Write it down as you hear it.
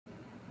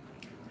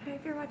Hi,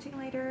 if you're watching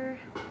later,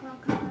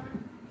 welcome.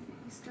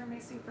 Let me stir my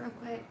soup real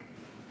quick.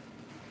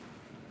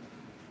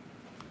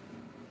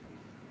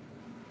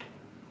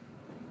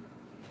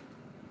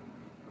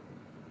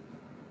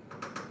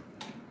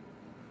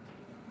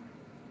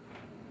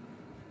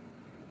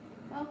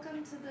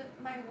 Welcome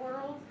to my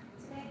world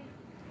today.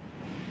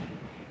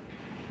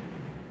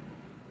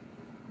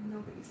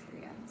 Nobody's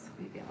here yet, so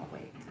maybe I'll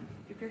wait.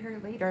 If you're here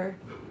later,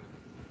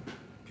 I'm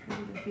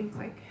trying to think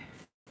like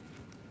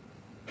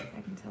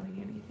I can tell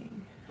you anything.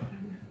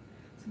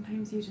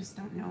 Sometimes you just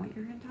don't know what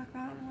you're going to talk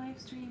about in a live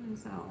stream, and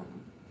so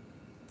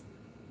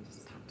I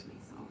just talk to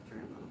myself for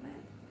a little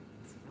bit.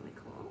 It's really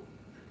cool.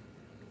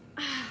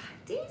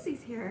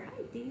 Daisy's here.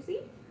 Hi, Daisy.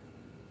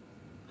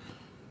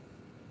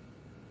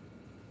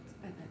 It's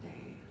been a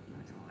day. I'm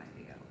not gonna lie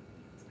to you.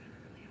 It's been a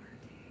really hard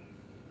day.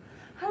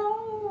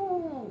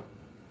 Oh,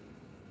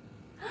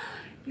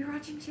 you're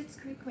watching Schitt's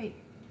Creek. Wait.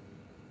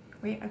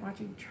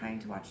 I'm trying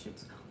to watch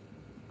Schitt's.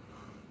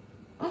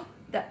 Oh,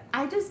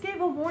 I just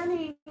gave a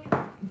warning,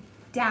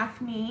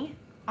 Daphne,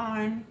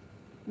 on.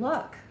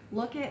 Look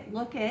it.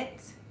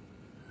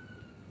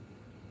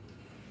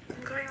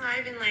 I'm going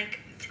live in like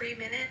 3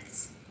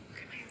 minutes. Look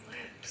at my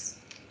lips.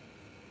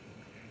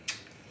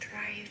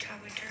 Dry Utah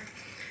winter.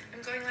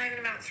 I'm going live in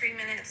about 3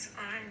 minutes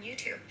on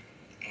YouTube,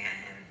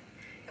 and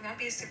it won't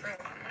be a super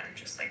long one,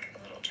 just like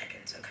a little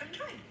check-in, so come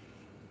join.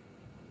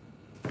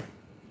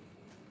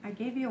 I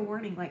gave you a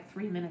warning like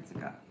 3 minutes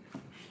ago.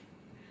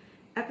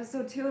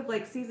 Episode 2 of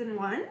like season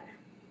 1?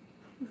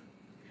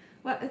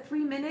 What, a 3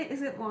 minute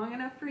isn't long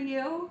enough for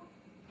you?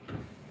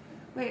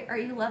 Wait, are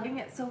you loving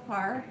it so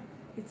far?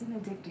 It's an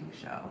addicting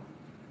show.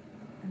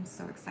 I'm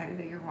so excited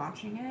that you're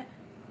watching it.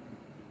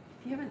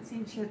 If you haven't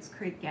seen Schitt's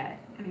Creek yet,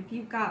 and if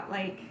you've got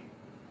like,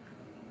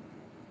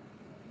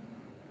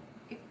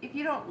 if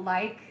you don't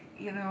like,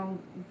 you know,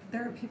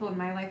 there are people in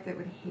my life that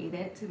would hate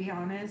it, to be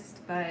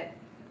honest, but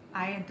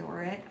I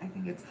adore it. I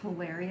think it's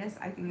hilarious.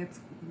 I think it's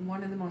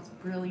one of the most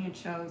brilliant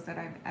shows that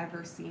I've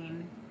ever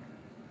seen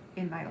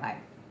in my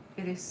life.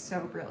 It is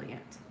so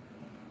brilliant.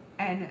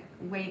 And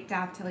wait,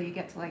 Daph, till you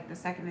get to like the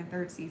 2nd and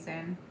 3rd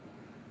season.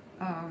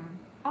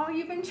 Oh,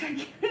 you've been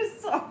checking.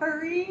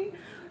 Sorry.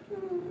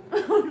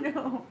 Oh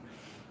no.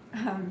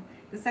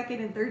 The 2nd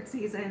and 3rd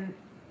season,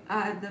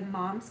 the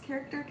mom's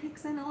character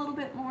kicks in a little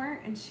bit more,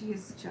 and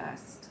she's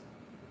just,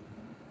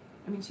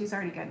 I mean, she's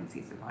already good in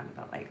season 1,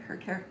 but like her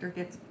character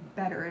gets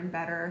better and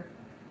better.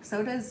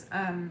 So does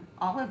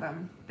all of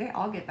them. They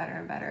all get better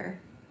and better.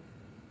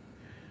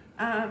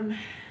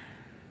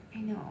 I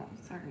know,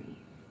 sorry.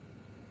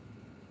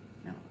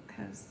 No,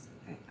 because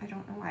I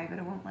don't know why, but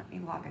it won't let me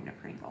log into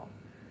Pringle.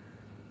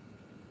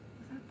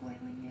 Is that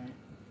boiling yet?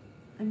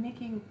 I'm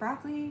making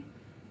broccoli,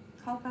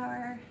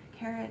 cauliflower,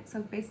 carrot,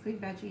 so basically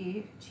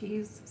veggie,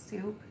 cheese,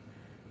 soup.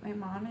 My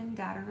mom and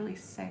dad are really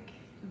sick,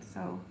 and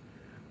so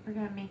we're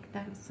gonna make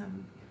them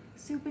some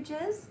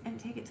soupages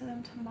and take it to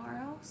them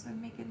tomorrow. So I'm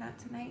making that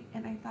tonight,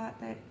 and I thought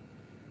that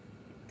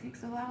it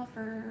takes a while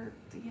for,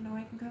 you know,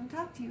 I can come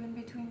talk to you in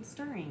between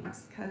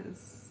stirrings,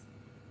 because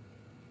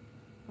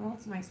what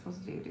else am I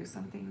supposed to do? Do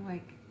something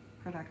like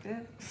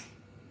productive?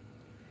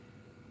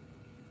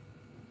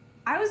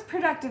 I was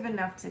productive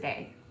enough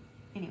today.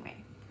 Anyway.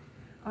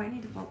 Oh, I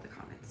need to fold the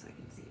comments so I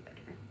can see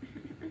better.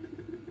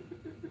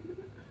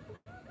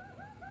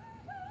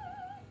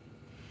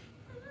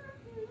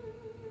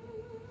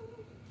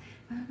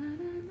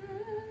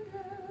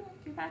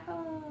 You're back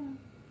home.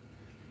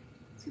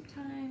 Soup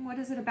time. What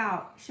is it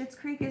about? Schitt's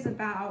Creek is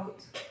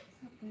about...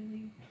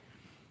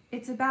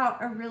 It's about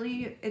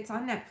it's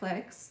on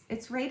Netflix.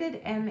 It's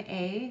rated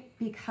MA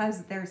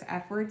because there's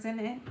F words in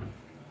it.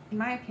 In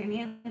my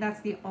opinion,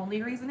 that's the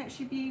only reason it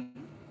should be,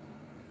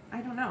 I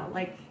don't know,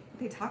 like,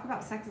 they talk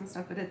about sex and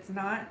stuff, but it's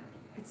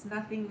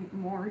nothing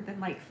more than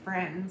like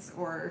Friends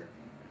or,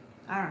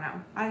 I don't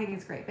know. I think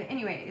it's great. But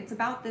anyway, it's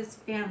about this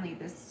family,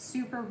 this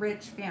super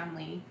rich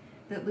family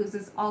that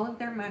loses all of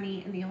their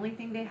money, and the only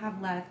thing they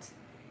have left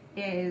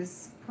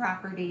is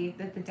property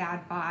that the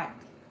dad bought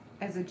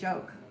as a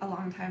joke a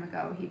long time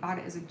ago. He bought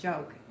it as a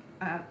joke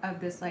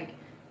of this like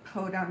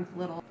podunk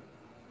little.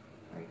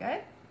 Very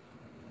good.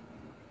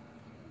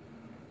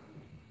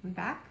 We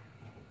back?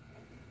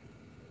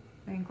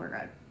 I think we're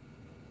good.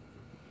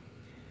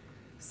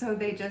 So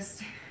they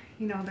just,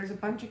 you know, there's a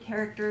bunch of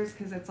characters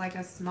because it's like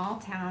a small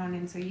town,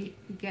 and so you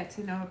get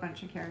to know a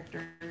bunch of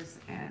characters,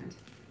 and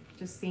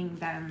just seeing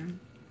them,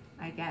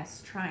 I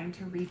guess, trying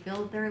to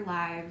rebuild their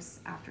lives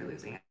after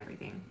losing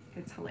everything.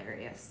 It's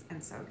hilarious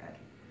and so good.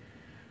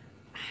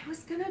 I was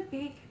gonna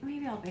bake,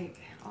 maybe I'll bake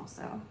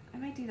also. I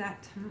might do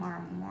that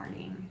tomorrow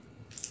morning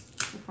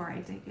before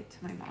I take it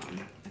to my mom.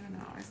 I don't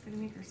know, I was gonna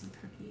make her some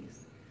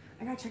cookies.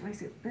 I gotta check my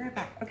soup, be right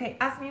back. Okay,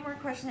 ask me more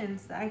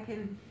questions that I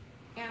can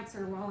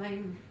answer while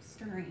I'm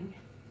stirring,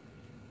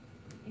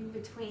 in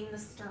between the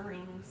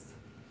stirrings.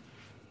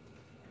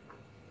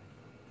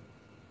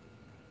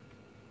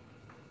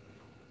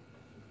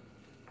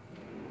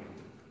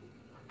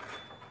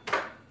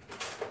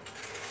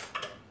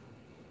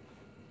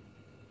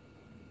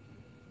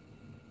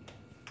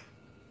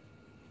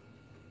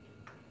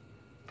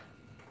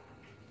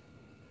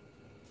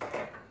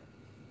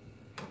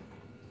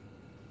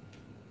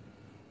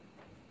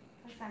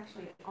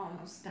 actually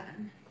almost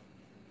done.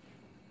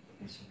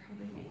 I should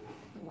probably make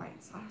the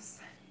white sauce.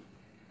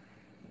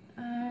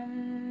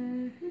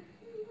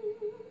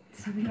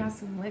 Somebody has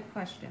some lit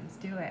questions.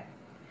 Do it.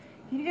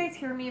 Can you guys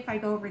hear me if I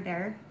go over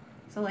there?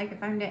 So like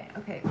if I'm to,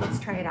 okay, let's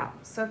try it out.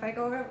 So if I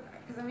go over,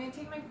 because I'm going to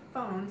take my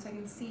phone so I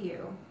can see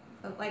you.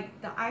 But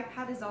like the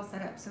iPad is all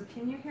set up. So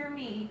can you hear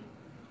me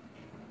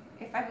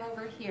if I'm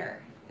over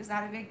here? Is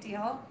that a big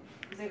deal?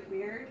 Is it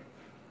weird?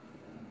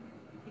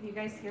 Can you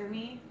guys hear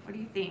me? What do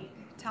you think?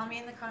 Tell me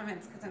in the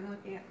comments because I'm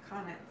looking at the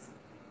comments.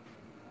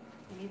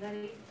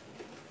 Anybody?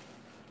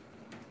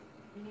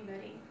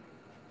 Anybody?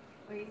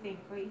 What do you think?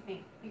 What do you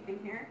think? You can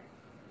hear?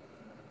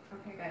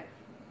 Okay,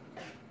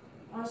 good.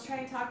 I'll just try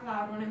and talk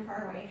loud when I'm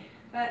far away.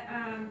 But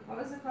what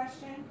was the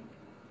question?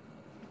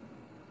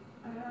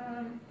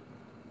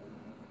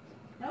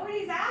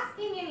 Nobody's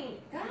asking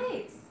any.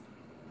 Guys,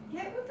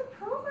 get with the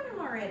program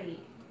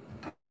already.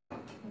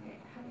 Okay,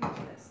 how do you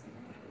do this? I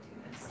don't know how to do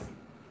this.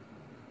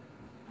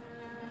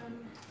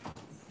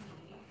 Let's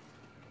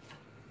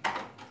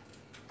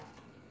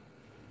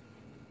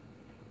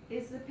see.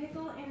 Is the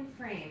pickle in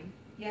frame?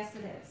 Yes,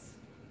 it is.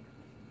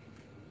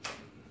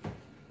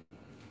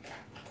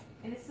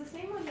 And it's the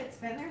same one that's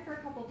been there for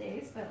a couple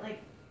days, but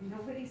like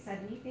nobody said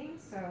anything,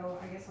 so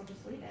I guess I'll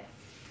just leave it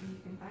and you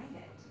can find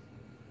it.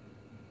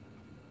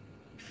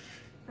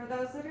 For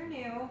those that are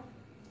new,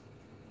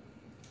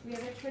 we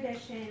have a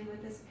tradition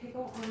with this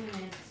pickle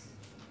ornament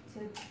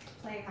to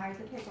play hide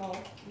the pickle,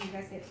 and you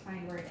guys get to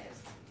find where it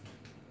is.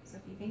 So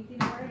if you think you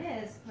know where it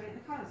is, put it in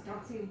the comments.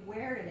 Don't say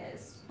where it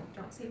is.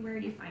 Don't say where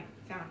you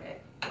found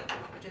it,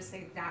 but just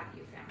say that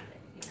you found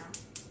it, you know?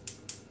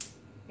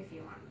 If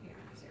you want, you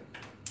don't have to.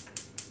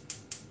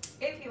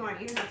 If you want,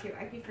 you don't have to.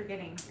 I keep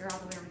forgetting. You're all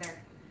the way over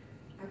there.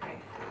 Okay,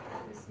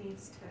 this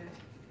needs to...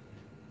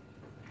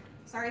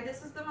 Sorry,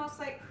 this is the most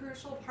like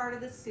crucial part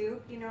of the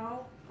soup, you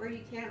know, where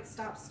you can't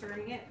stop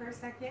stirring it for a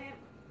second.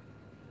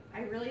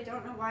 I really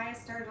don't know why I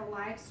started a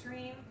live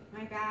stream.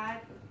 My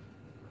bad.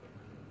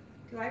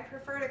 Do I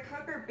prefer to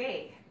cook or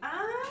bake?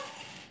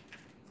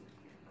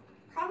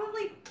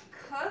 Probably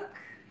cook.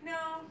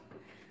 No.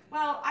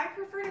 Well, I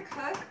prefer to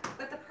cook,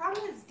 but the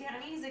problem is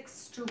Danny's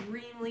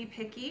extremely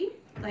picky.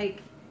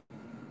 Like,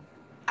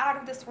 out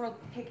of this world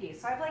picky.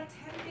 So I have like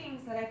 10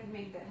 things that I can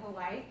make that he'll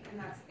like, and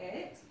that's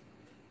it.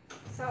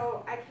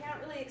 So I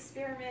can't really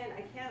experiment.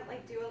 I can't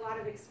like do a lot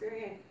of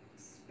experimenting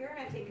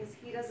because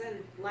he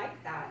doesn't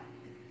like that.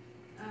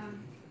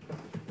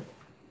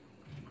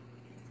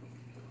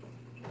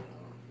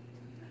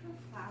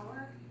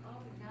 Flour.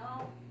 Oh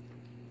no.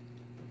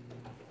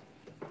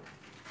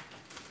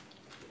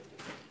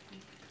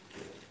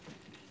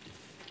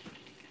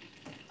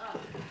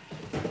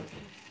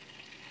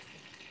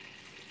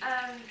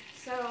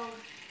 So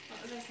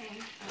what was I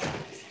saying?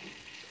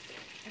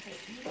 Okay,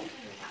 moving to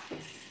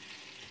relax.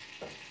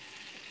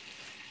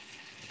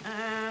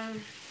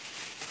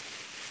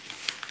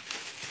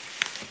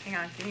 Hang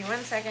on, give me 1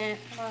 second.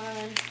 Come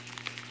on.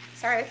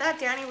 Sorry, I thought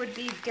Danny would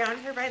be down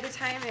here by the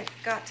time it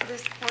got to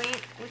this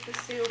point with the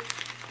soup.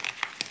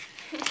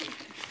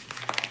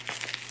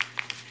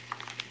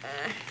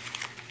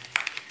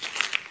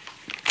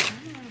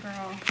 Come on,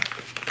 girl.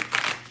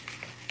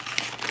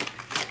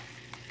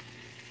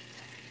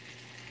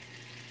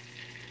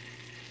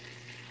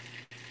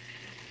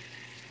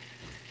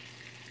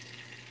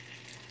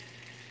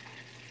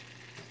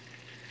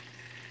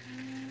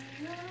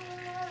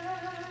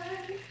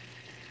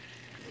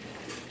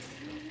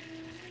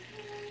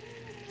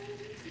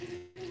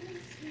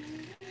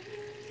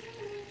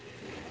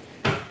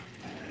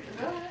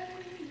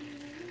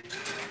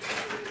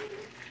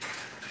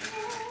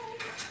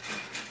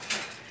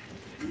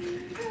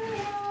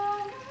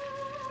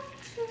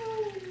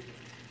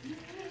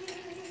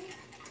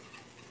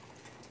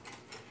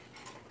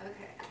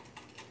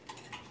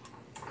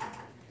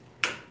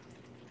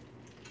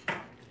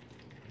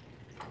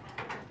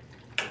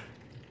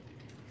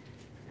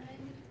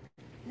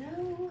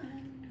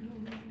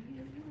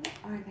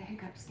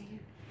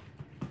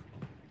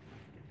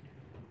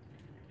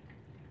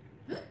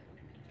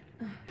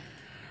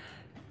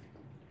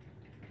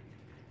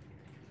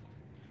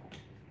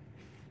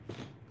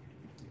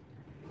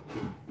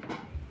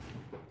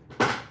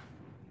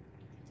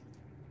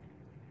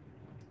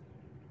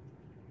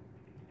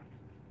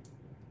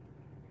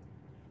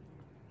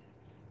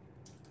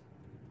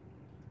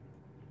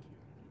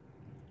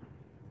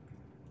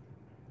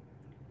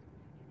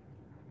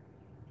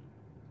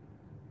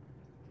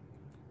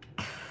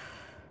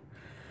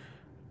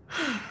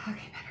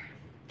 Okay, better.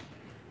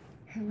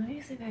 Here, let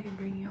me see if I can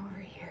bring you over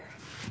here.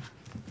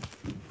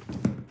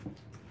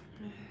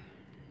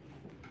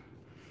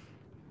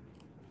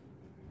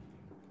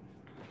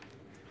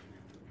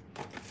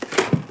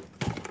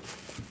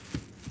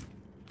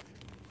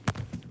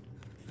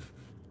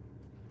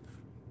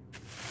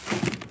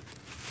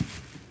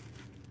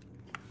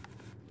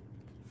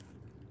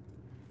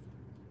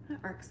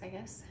 That works, I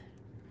guess.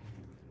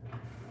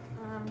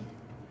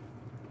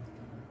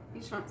 You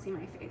just won't see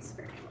my face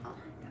very well.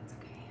 That's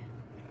okay.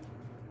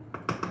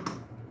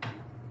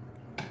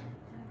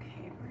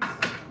 Okay, where's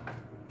the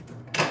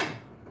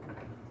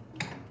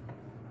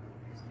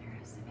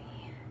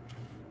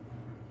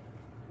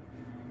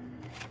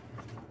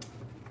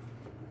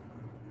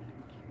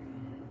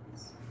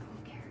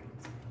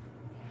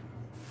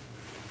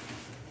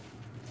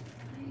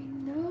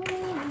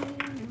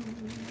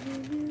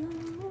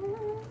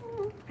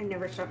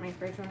never shut my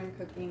fridge when I'm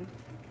cooking.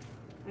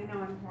 I know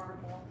I'm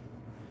horrible.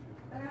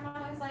 But I'm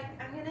always like,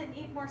 I'm gonna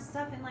need more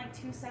stuff in like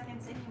 2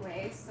 seconds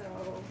anyway, so.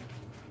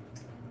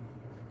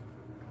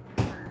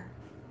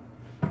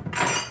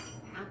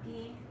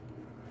 Happy.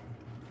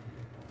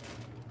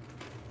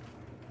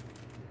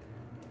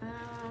 Oh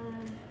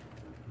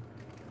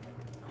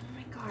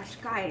my gosh,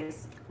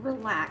 guys,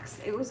 relax.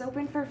 It was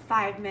open for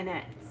 5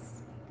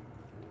 minutes.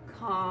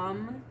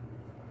 Calm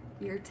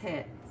your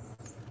tits.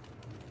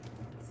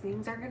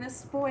 Things are gonna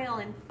spoil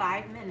in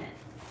 5 minutes.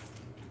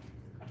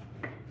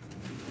 The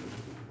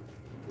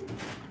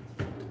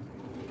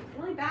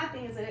only bad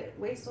thing is that it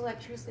wastes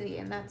electricity,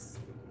 and that's.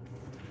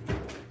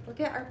 Look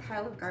at our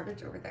pile of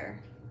garbage over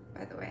there,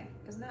 by the way.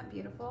 Isn't that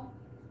beautiful?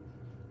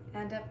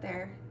 And up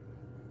there,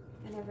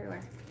 and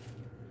everywhere.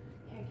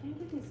 Yeah, I can't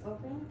get these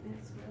open.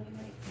 It's really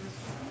like.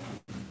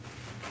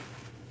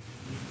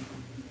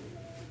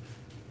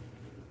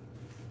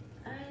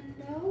 I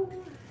know.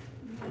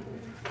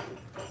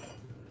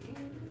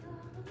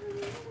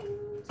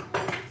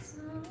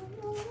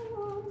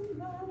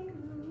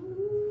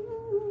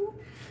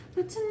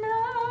 But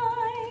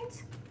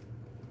tonight,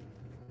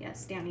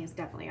 yes, Danny is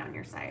definitely on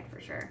your side for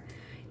sure.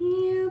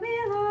 You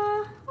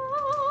belong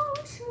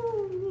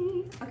to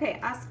me. Okay,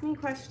 ask me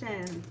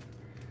questions.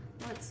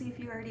 Let's see if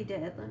you already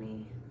did. Let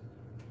me.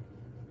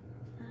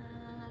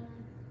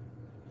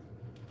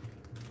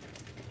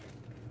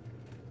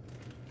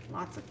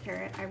 Lots of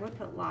carrot. I would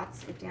put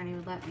lots if Danny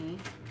would let me.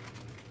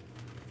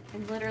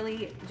 I'm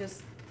literally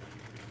just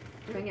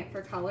doing it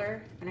for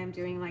color, and I'm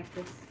doing like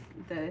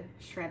the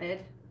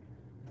shredded,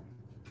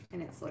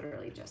 and it's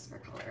literally just for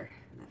color,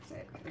 and that's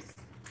it. Because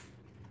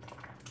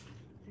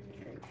I'm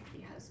a very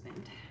picky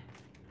husband.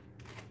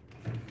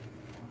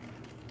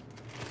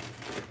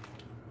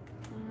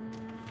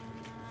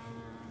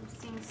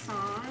 Sing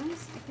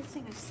songs. I could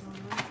sing a song.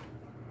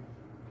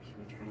 Should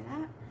we try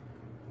that?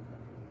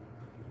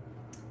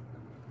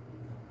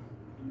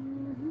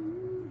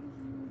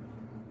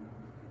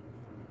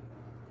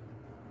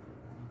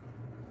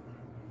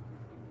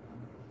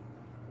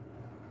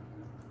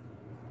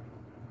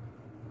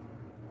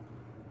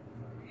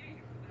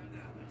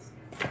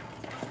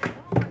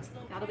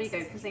 That'll be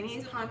good because I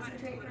need to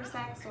concentrate for a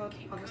sec, so I'll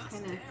just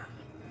kind of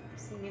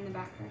sing in the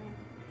background.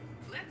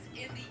 Let's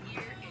end the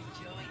year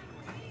enjoying.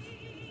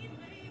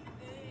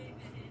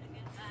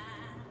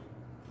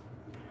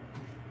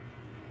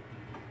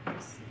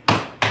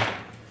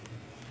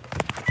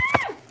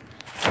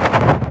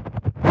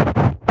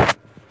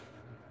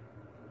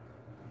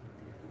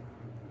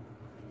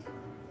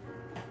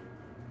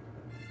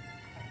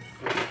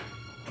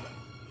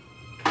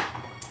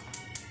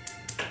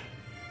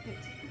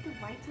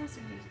 White sauce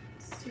or your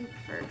soup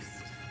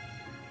first?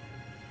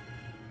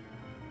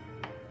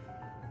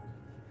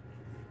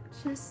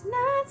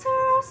 Chestnuts are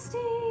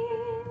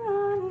roasting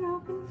on an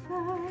open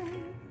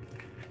fire.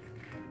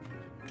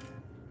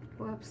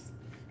 Whoops.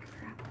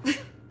 Crap.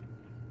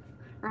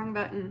 Wrong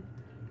button.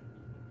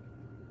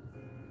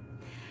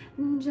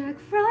 Jack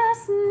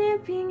Frost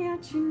nipping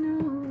at your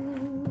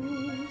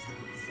nose.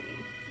 Let's see.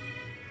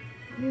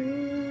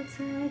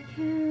 Yuletide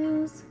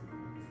carols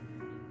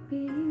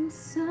being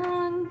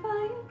sung by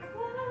a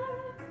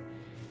choir,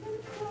 and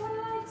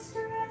folks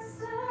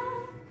dressed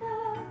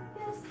up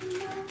as the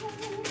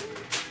night.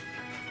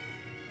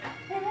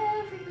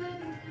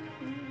 Everybody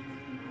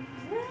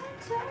knows a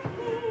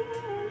turkey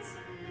and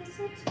some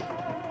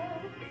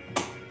mistletoe.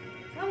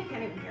 Probably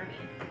can't even hear me.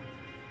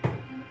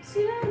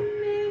 To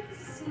make the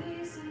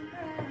season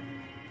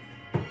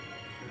bright.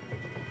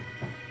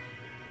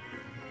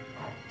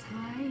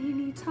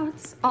 Tiny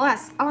tots.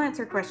 I'll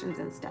answer questions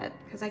instead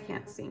because I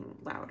can't sing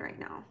loud right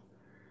now.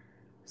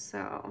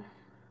 So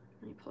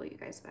let me pull you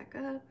guys back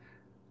up.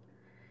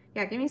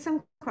 Yeah, give me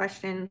some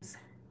questions.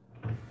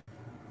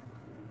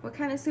 What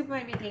kind of soup am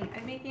I making?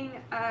 I'm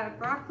making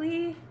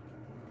broccoli,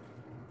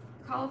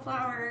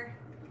 cauliflower,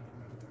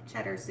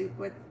 cheddar soup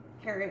with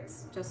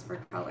carrots just for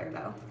color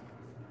though.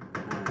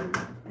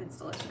 It's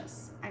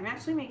delicious. I'm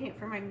actually making it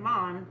for my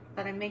mom,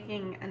 but I'm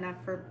making enough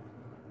for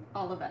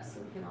all of us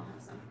so we can all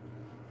have some.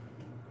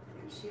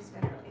 She's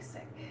been really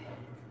sick.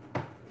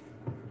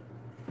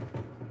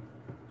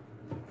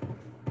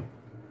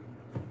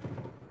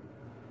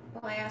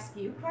 Will I ask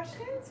you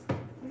questions?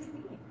 What do you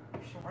mean?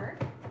 Sure.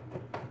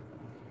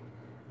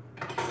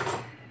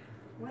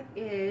 What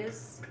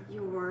is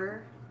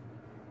your...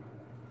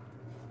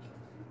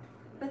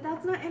 But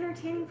that's not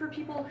entertaining for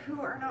people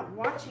who are not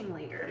watching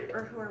later,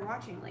 or who are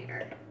watching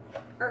later,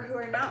 or who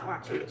are not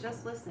watching,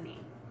 just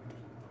listening.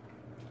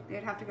 They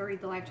would have to go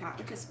read the live chat,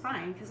 which is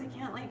fine because I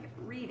can't like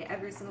read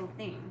every single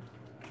thing.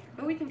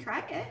 But we can try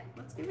it.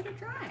 Let's give it a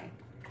try.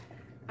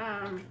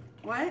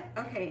 What?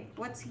 Okay.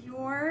 What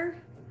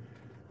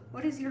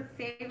is your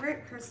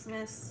favorite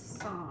Christmas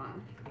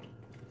song?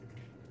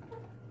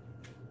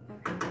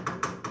 Okay.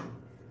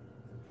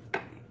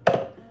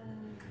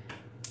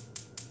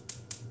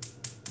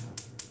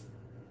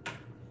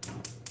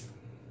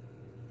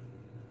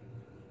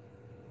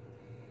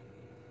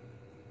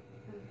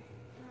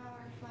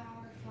 Flower,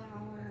 flower,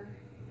 flower,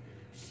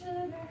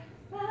 sugar,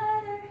 butter.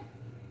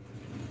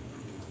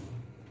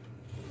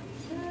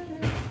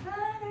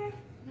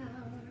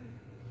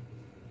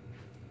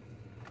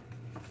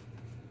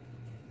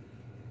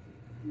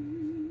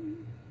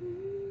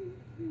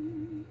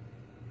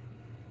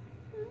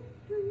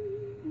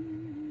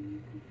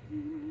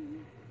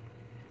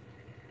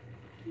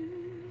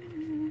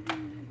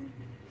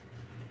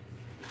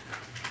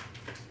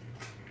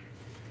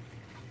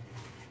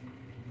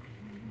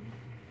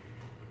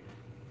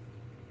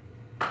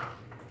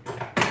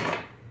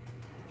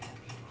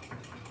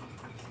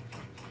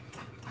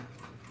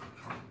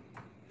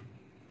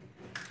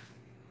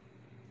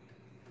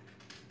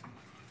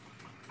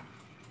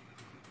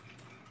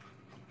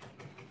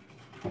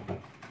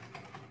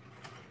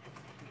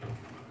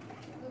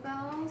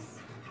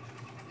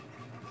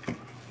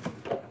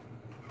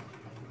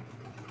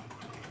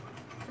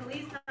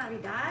 Feliz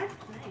Navidad.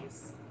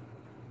 Nice.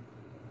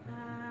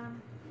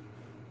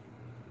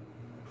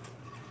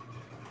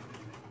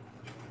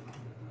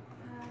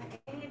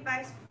 Any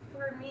advice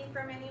for me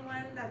from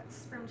anyone?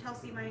 That's from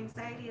Chelsea. My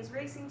anxiety is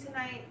racing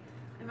tonight.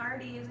 I'm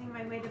already using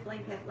my weighted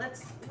blanket.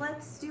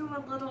 Let's do a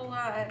little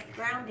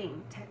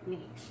grounding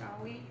technique, shall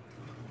we?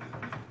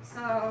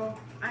 So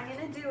I'm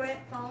gonna do it.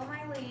 Follow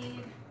my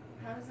lead.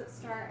 How does it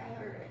start? I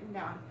have it written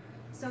down.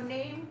 So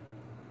name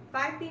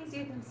 5 things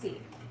you can see.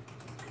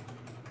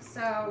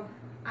 So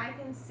I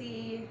can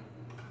see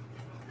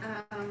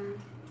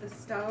the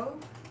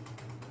stove,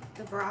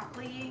 the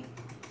broccoli,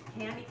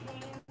 candy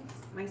canes,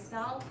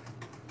 myself,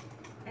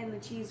 and the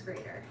cheese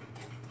grater.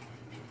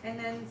 And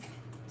then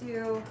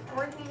do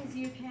 4 things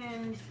you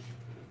can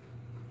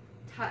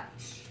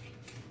touch.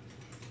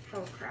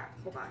 Oh crap,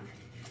 hold on.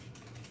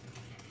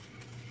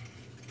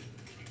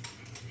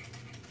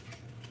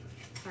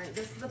 Sorry,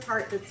 this is the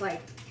part that's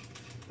like,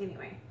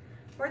 anyway.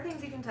 4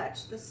 things you can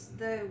touch.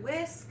 The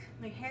whisk,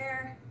 my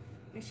hair,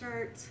 my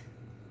shirt,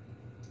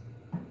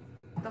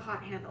 the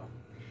hot handle.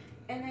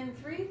 And then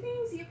 3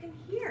 things you can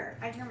hear.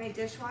 I hear my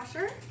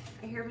dishwasher,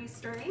 I hear me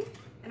stirring,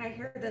 and I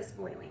hear this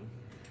boiling.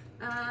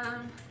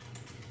 And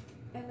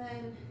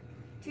then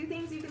 2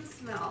 things you can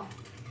smell.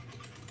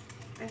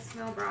 I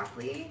smell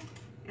broccoli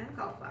and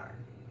cauliflower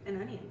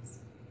and onions.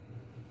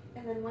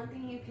 And then 1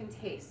 thing you can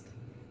taste.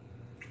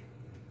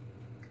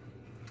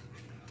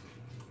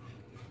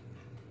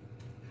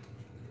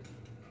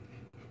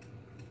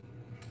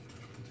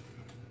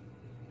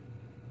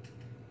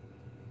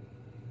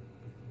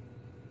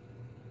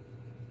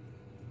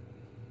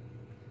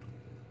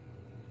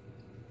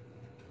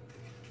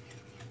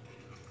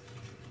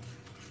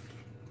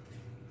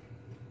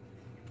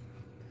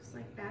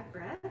 Like bad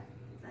breath?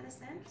 Is that a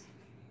scent?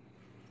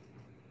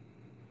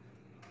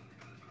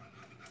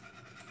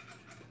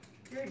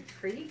 You're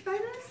intrigued by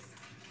this?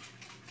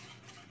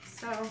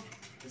 So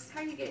this is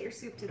how you get your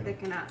soup to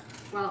thicken up.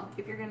 Well,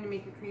 if you're going to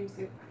make a cream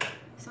soup.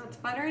 So it's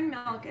butter and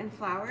milk and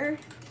flour,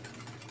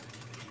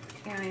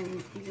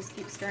 and you just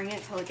keep stirring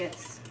it till it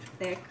gets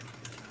thick,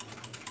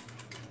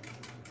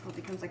 till it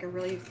becomes like a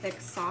really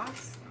thick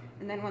sauce.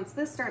 And then once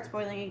this starts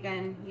boiling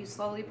again, you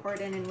slowly pour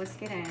it in and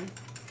whisk it in.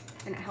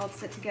 And it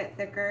helps it to get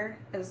thicker,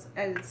 as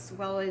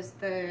well as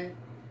the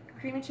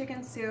creamy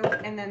chicken soup,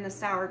 and then the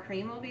sour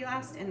cream will be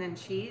last, and then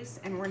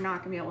cheese, and we're not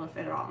gonna be able to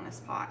fit it all in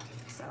this pot,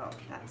 so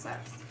that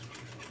sucks.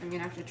 I'm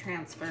gonna have to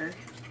transfer,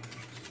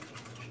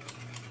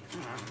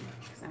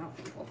 because I don't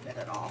think we'll fit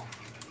it all.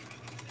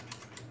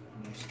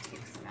 I should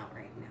take some out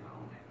right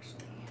now,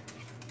 actually.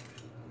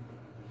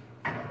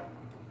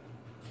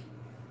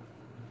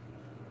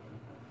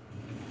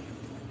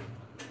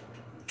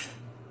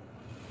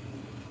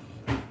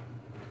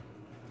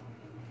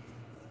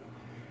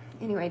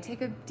 Anyway,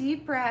 take a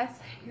deep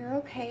breath. You're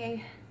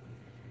okay.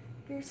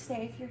 You're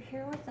safe. You're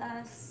here with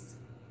us.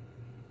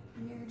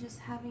 And you're just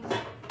having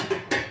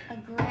a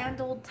grand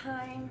old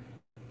time.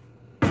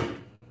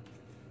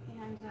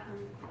 And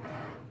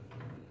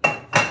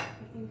I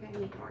think I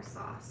need more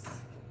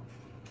sauce.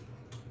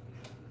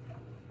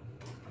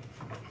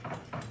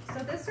 So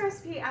this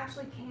recipe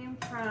actually came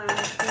from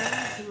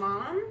Jenny's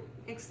mom,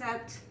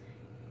 except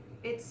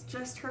it's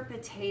just her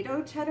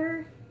potato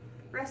cheddar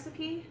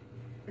recipe.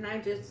 And I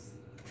just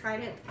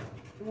tried it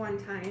one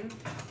time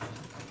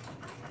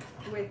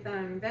with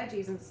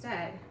veggies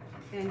instead,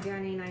 and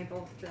Danny and I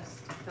both just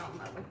fell in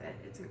love with it.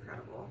 It's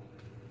incredible.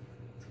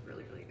 It's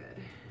really, really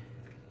good.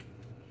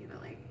 Okay,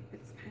 but like,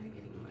 it's kind of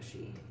getting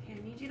mushy. Okay,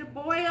 I need you to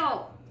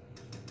boil.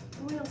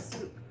 Boil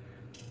soup.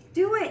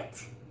 Do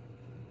it.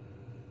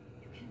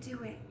 You can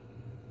do it.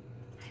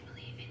 I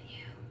believe in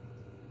you.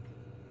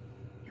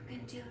 You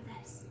can do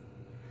this.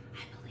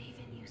 I believe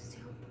in you,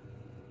 soup.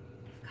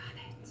 You've got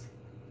it.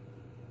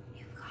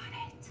 You've got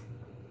it.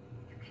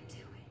 You can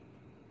do it.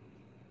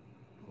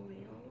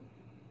 Boil.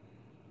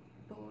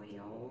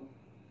 Boil.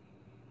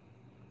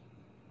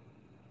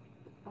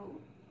 Oh,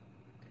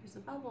 there's a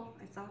bubble.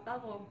 I saw a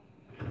bubble.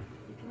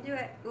 You can do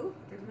it. Ooh,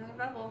 there's another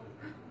bubble.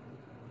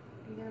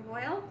 Are you gonna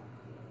boil?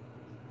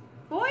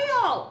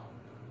 Boil!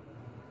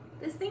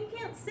 This thing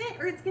can't sit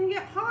or it's gonna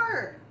get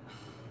hard.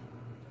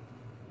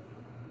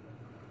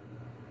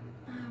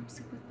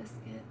 Soup with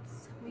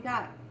biscuits. We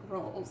got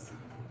rolls,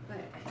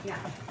 but yeah.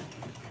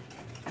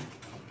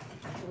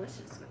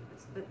 Delicious with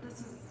this, but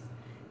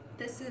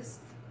this is,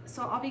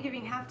 so I'll be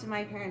giving half to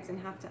my parents and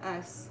half to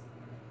us,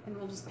 and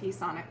we'll just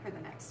piece on it for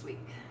the next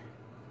week.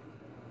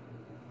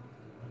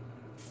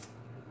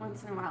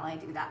 Once in a while I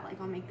do that, like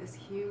I'll make this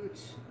huge,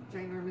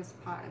 ginormous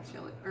pot of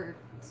chili, or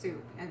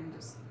soup, and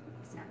just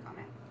snack on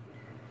it.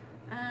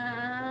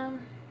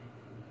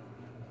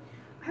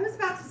 I was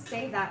about to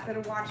say that a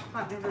watch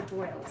pot never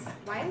boils.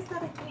 Why is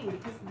that a thing?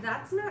 Because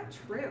that's not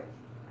true.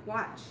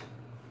 Watch.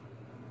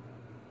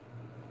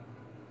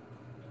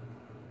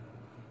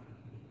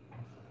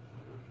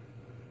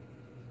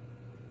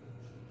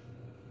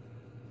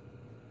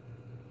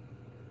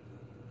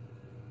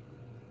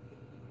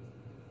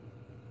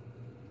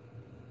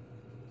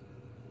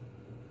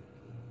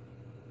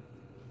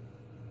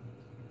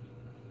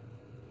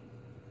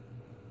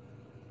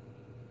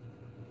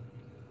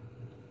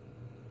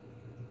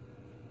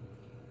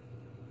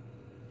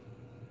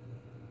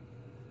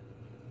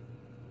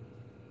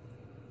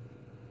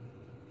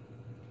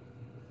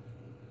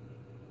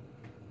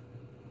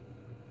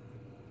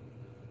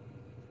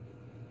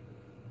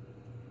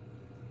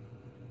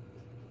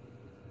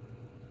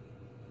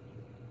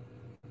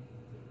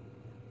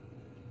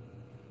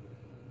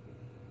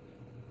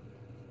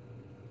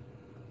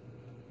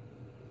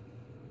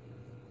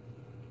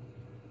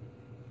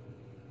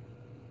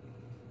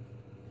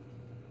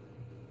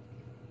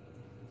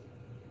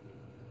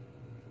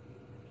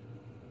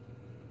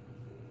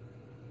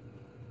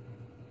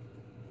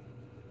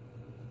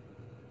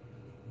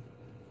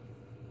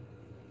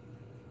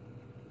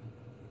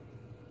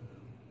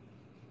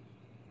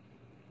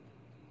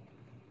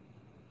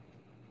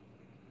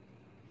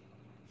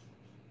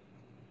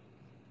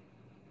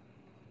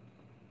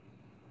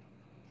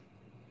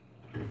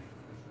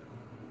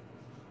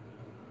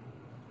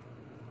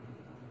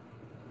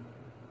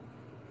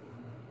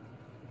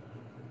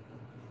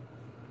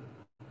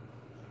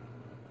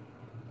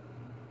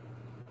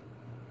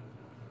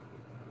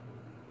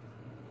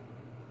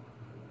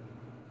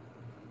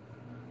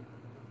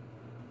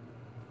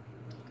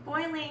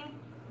 boiling.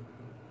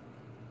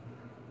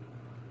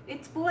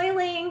 It's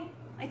boiling.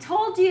 I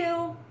told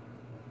you.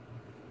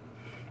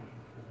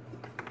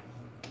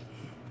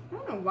 I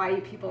don't know why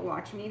you people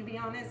watch me, to be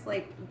honest.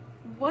 Like,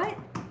 what?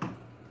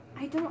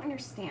 I don't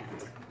understand.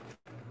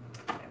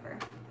 Whatever.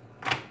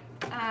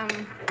 Ow.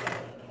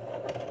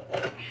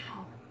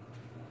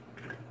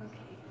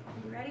 Okay,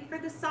 you ready for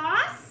the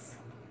sauce?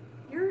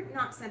 You're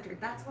not centered.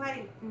 That's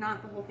why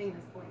not the whole thing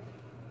is boiling.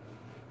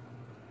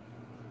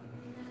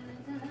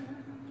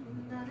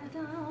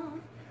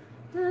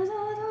 Is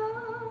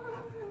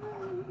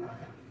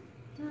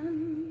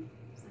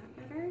that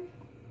better?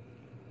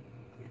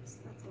 Yes,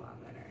 that's a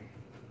lot better.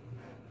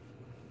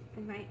 I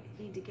might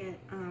need to get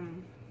a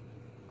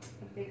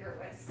bigger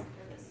whisk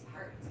for this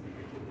part.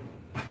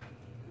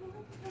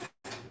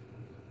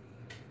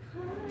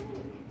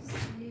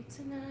 Sleep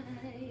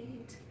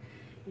tonight.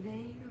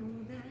 They know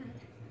that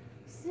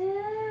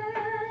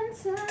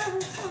Santa's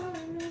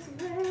on his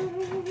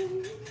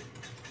way.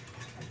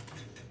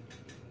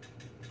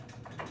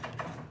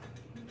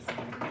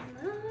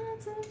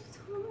 Lots of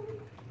time.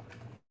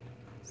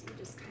 So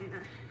just kind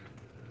of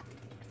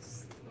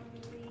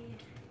slowly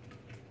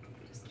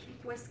just keep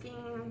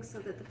whisking so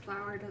that the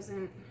flour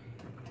doesn't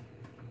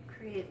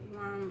create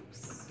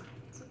lumps.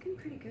 It's looking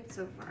pretty good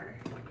so far.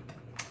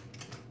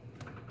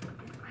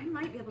 I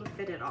might be able to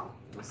fit it all.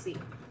 We'll see.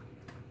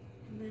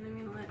 And then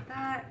I'm gonna let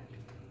that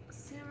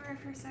simmer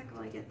for a sec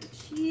while I get the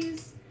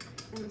cheese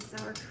and the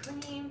sour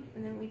cream,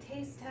 and then we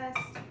taste test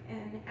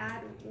and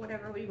add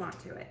whatever we want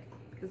to it,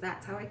 because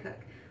that's how I cook.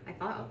 I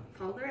follow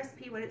the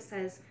recipe, what it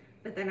says,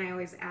 but then I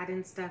always add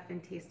in stuff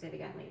and taste it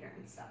again later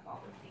and stuff,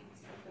 all the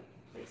things, all the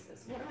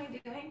places. What am I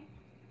doing?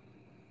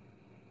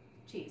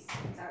 Cheese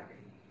and sour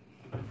cream.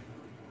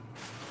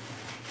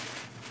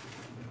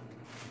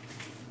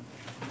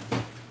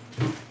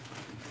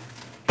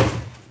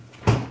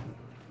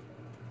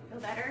 Feel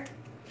better?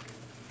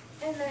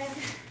 And then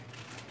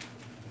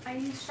I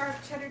use sharp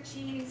cheddar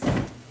cheese,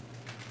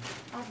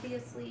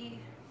 obviously.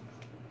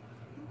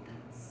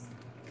 That's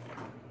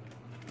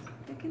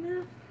thick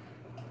enough.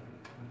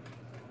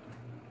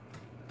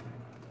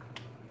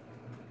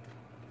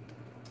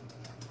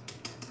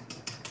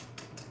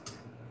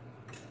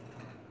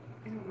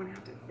 I don't want to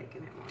have to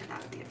thicken it more.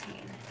 That would be a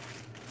pain.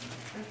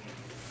 Okay.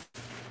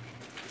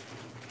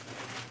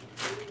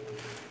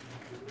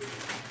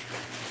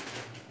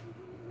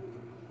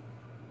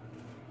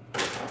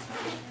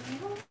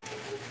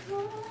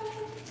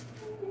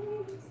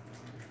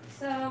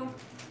 So I'm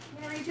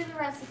gonna read you the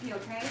recipe,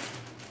 okay?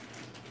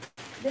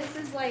 This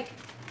is like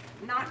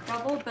not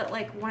double, but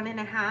like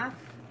 1.5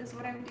 is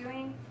what I'm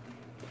doing.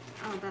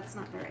 Oh, that's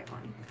not the right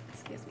one.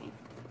 Excuse me.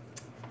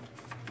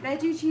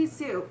 Veggie cheese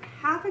soup,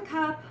 1/2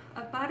 cup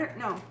of butter.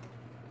 No.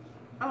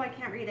 Oh, I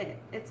can't read it.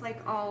 It's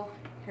like all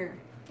here.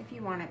 If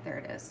you want it, there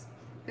it is.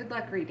 Good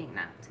luck reading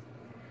that.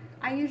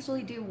 I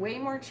usually do way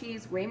more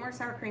cheese, way more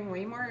sour cream,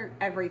 way more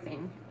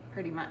everything,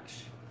 pretty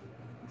much.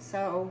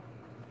 So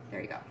there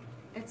you go.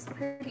 It's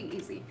pretty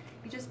easy.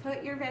 You just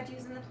put your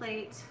veggies in the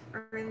plate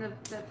or in the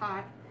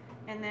pot,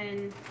 and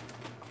then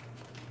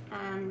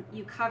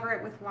you cover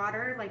it with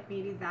water, like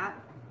maybe that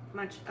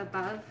much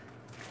above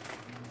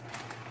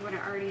what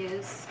it already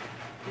is.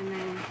 And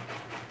then,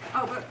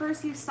 oh, but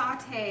first you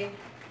saute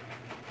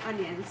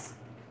onions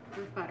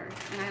with butter,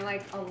 and I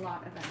like a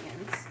lot of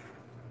onions.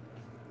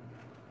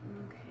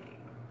 Okay.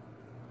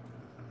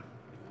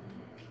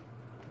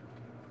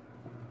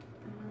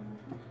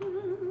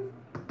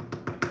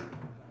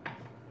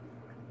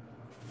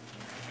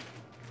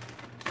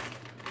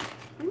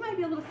 We might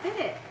be able to fit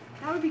it.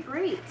 That would be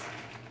great.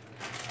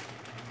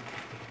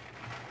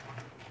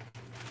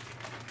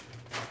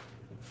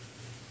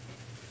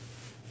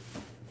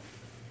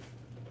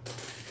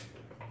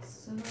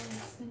 So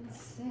it's been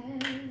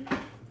said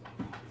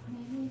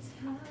many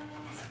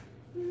times,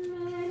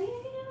 many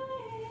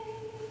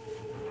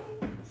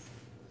ways.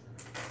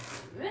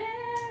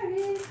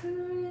 Merry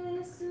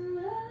Christmas to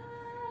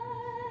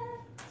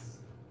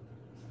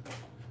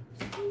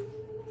you.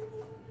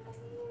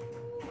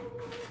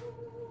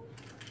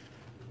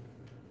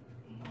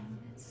 And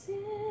it's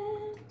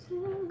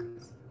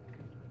Santa's.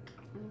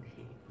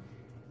 Okay.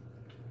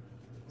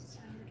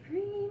 Sour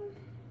cream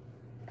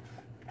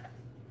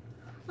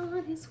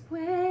on his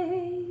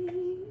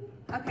way.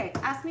 Okay,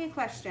 ask me a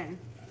question.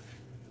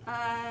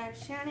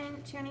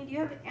 Shanny, do you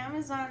have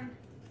Amazon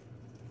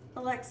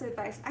Alexa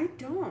advice? I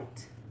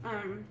don't.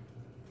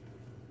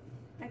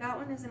 I got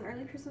one as an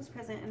early Christmas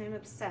present, and I'm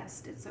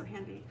obsessed. It's so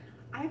handy.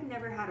 I've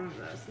never had one of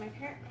those.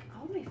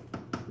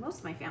 Most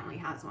of my family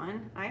has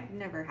one. I've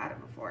never had it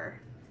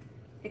before.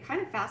 It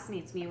kind of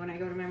fascinates me when I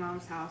go to my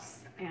mom's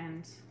house,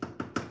 and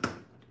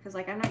because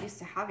like I'm not used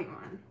to having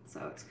one,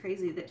 so it's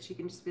crazy that she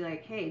can just be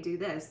like, "Hey, do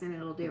this," and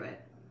it'll do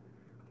it,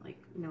 like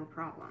no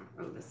problem.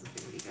 Oh, this is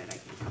gonna be good. I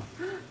can tell.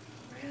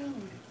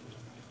 Rude.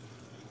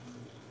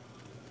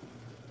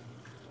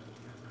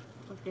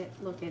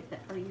 Look at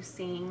that. Are you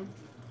seeing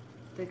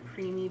the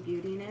creamy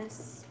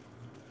beautiness?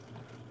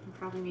 I'm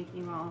probably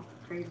making you all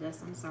crave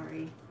this. I'm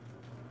sorry,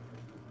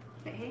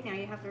 but hey, now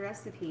you have the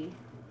recipe.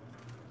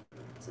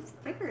 This is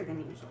thicker than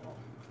usual.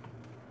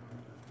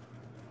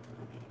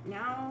 Okay,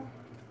 now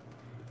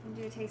I'm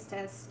gonna do a taste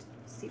test,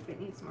 see if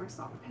it needs more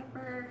salt and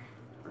pepper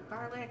or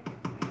garlic.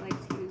 I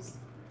like to use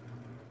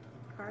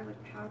garlic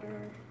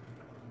powder.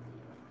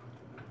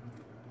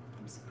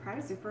 I'm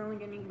surprised if we're only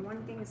gonna need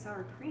one thing of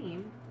sour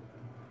cream.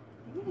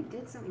 Maybe I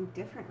did something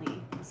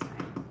differently this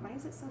time. Why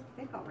is it so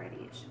thick already?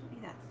 It shouldn't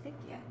be that thick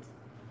yet.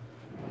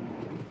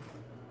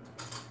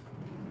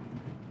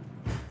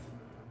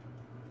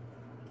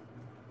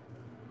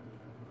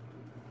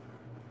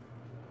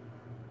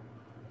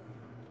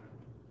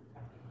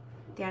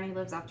 Danny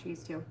lives off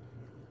cheese too.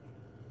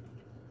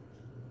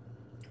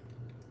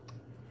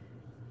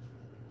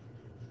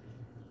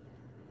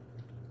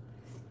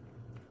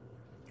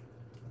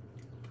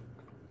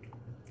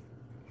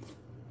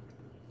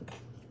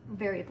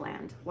 Very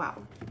bland.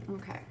 Wow.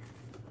 Okay.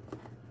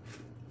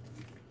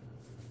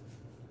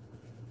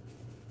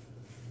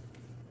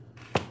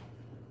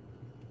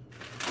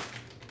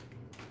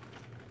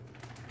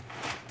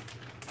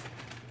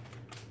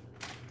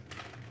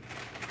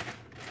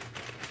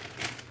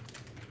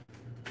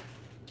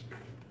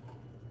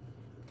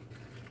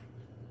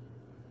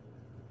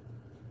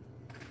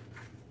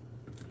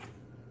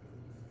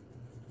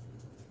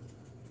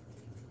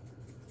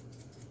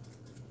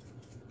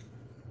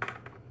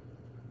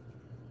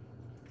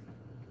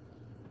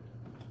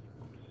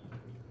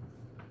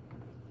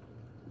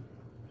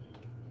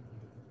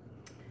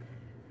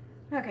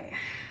 Okay.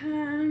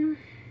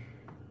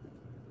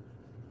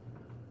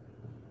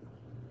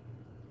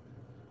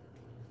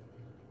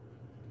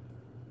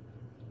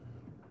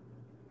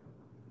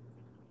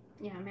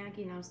 Yeah,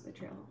 Maggie knows the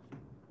drill.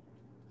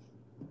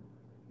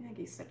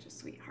 Maggie's such a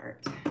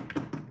sweetheart. I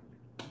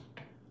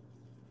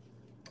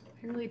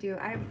really do.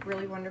 I have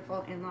really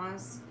wonderful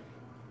in-laws.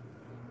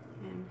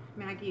 And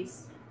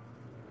Maggie's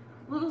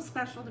a little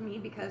special to me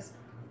because,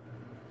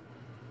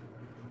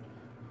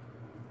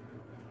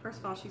 first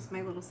of all, she's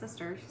my little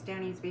sister. She's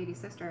Danny's baby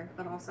sister,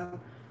 but also,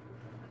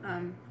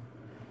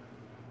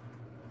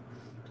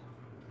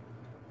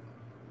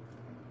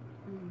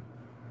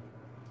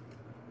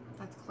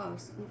 that's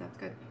close. Ooh, that's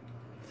good.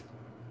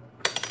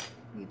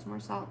 Needs more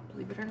salt,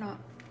 believe it or not.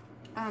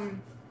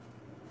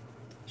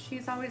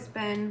 She's always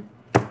been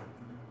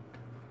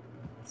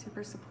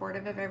super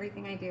supportive of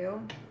everything I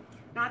do.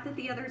 Not that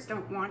the others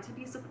don't want to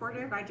be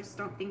supportive, I just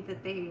don't think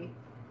that they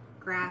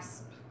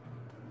grasp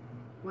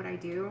what I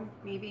do,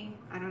 maybe.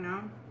 I don't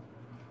know.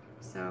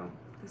 So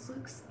this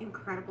looks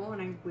incredible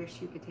and I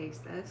wish you could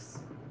taste this.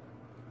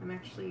 I'm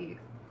actually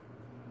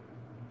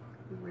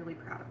really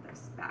proud of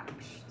this batch.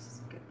 This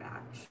is a good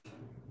batch.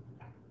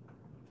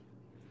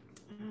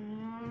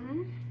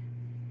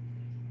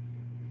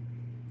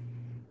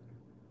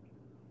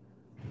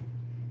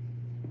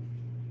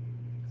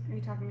 Are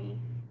you talking to me,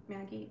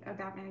 Maggie,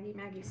 about Maggie?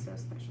 Maggie's so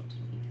special to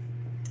me.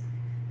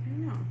 I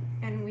don't know.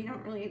 And we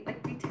don't really,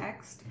 like, we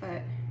text,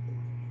 but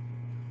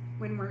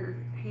when we're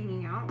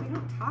hanging out, we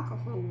don't talk a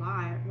whole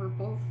lot. We're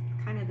both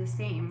kind of the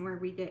same, where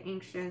we get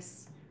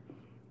anxious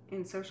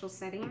in social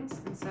settings.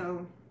 And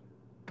so,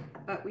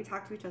 but we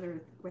talk to each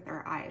other with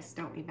our eyes,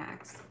 don't we,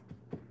 Max?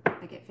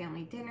 Like at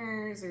family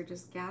dinners or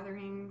just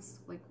gatherings,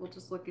 like we'll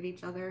just look at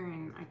each other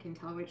and I can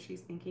tell what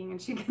she's thinking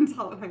and she can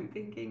tell what I'm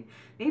thinking.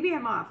 Maybe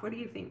I'm off. What do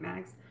you think,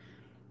 Max?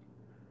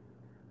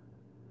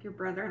 Your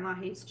brother-in-law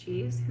hates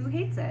cheese? Who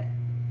hates it?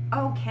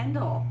 Oh,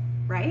 Kendall,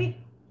 right?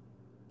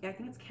 Yeah, I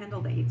think it's Kendall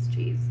that hates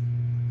cheese.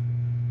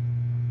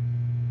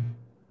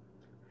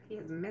 He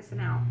is missing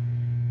out.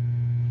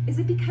 Is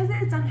it because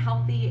it's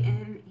unhealthy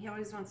and he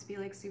always wants to be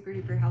like super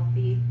duper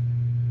healthy?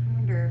 I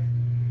wonder.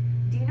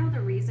 Do you know the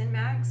reason,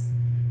 Max?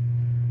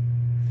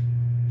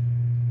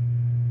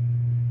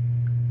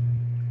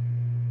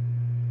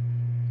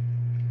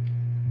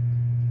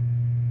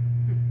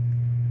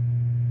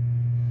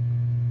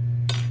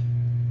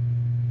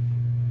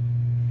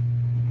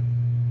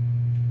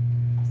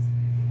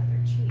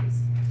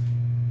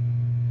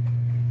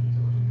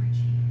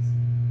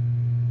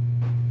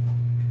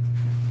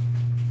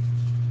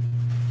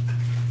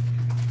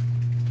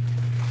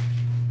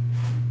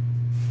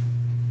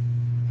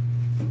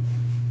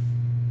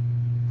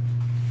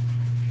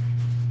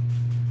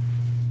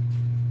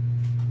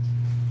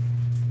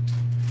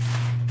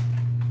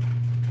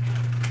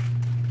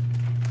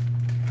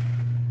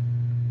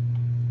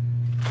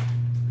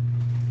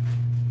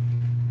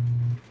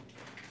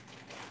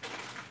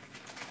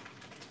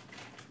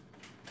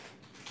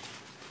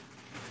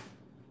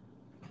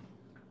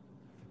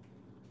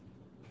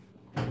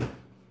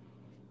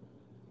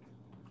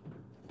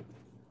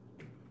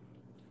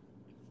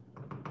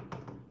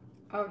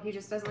 Oh, he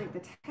just doesn't like the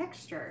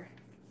texture.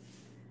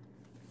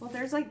 Well,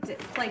 there's like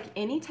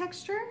any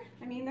texture.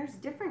 I mean, there's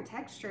different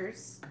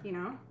textures, you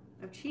know,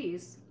 of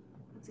cheese.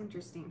 That's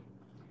interesting.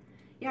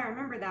 Yeah, I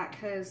remember that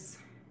because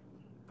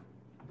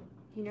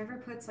he never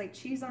puts like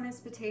cheese on his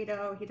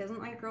potato. He doesn't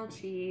like grilled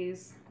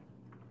cheese.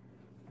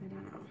 I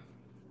don't know.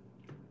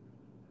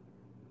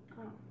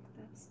 Oh,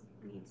 that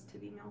needs to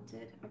be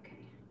melted.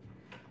 Okay,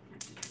 I have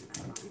to turn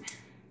that on.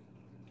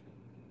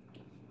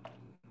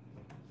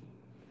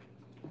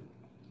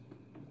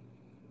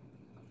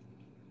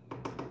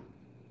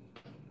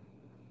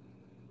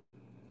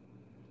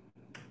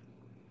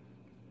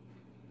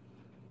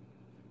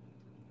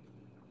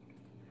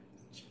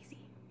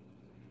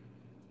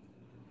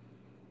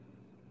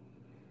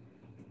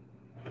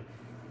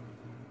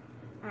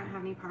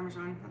 have any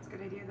Parmesan. That's a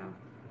good idea though.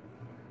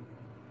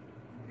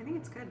 I think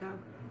it's good though.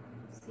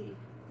 Let's see.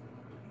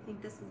 I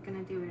think this is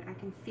gonna do it. I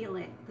can feel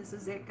it. This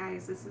is it,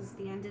 guys. This is,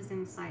 the end is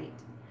in sight.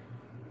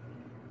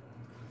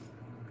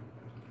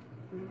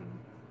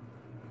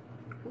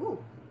 Ooh,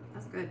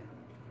 that's good.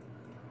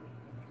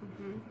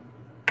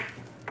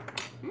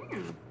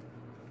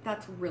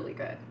 That's really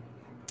good.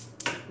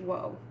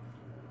 Whoa.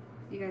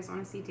 You guys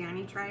want to see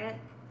Danny try it?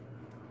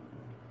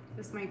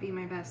 This might be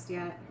my best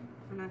yet.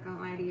 I'm not gonna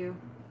lie to you.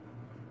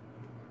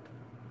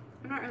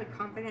 I'm not really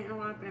confident in a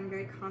lot, but I'm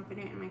very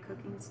confident in my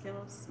cooking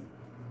skills.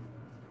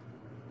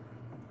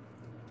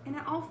 And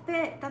it all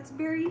fit. That's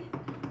very,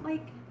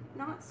 like,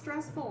 not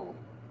stressful.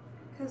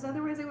 Because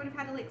otherwise I would have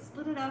had to, like,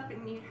 split it up,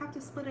 and you have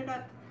to split it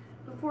up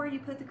before you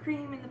put the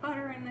cream and the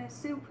butter and the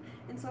soup.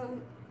 And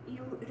so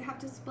you would have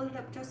to split it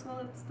up just while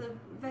it's the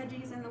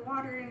veggies and the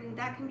water, and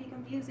that can be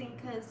confusing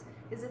because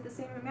is it the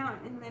same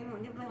amount? And then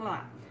blah, blah,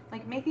 blah.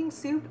 Like, making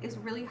soup is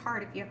really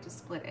hard if you have to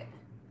split it.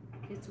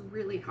 It's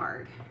really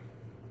hard.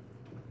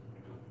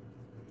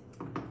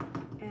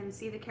 And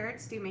see, the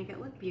carrots do make it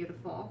look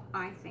beautiful,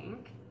 I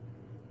think.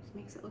 Just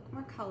makes it look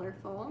more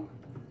colorful.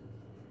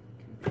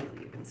 You can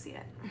barely even see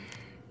it.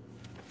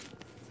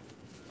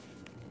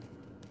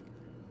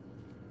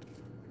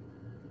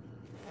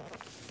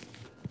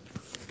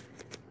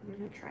 I'm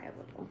gonna try a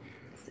little.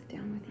 Sit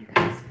down with you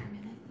guys for a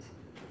minute.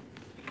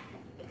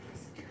 Give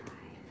this a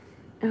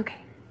try.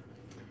 Okay.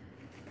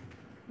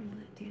 I'm gonna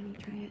let Danny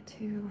try it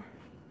too.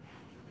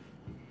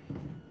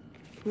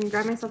 I'm gonna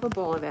grab myself a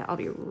bowl of it. I'll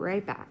be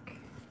right back.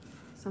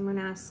 Someone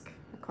ask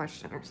a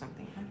question or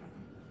something. I don't know.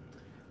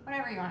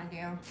 Whatever you want to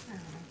do. I don't know.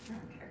 I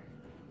don't care.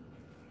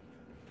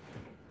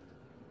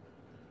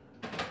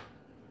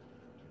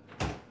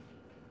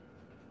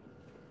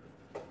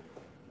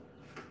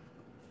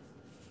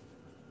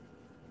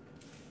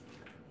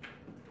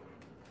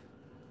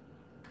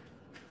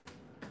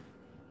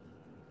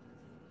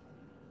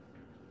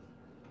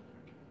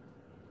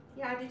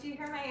 Yeah, did you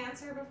hear my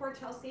answer before,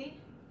 Chelsea?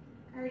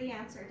 I already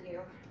answered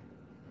you.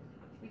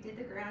 We did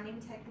the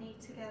grounding technique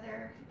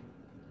together.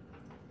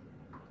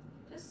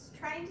 Just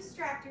try and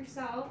distract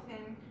yourself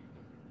and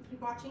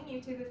keep watching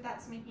YouTube if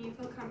that's making you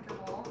feel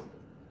comfortable.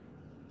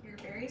 You're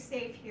very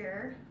safe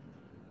here.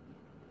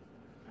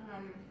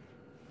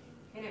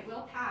 And it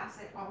will pass.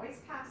 It always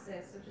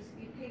passes, so just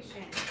be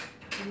patient.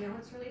 I know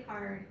it's really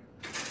hard,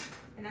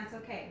 and that's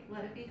okay.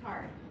 Let it be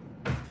hard.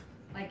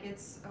 Like,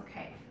 it's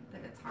okay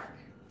that it's hard.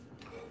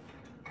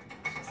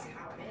 It's just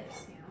how it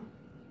is, you know?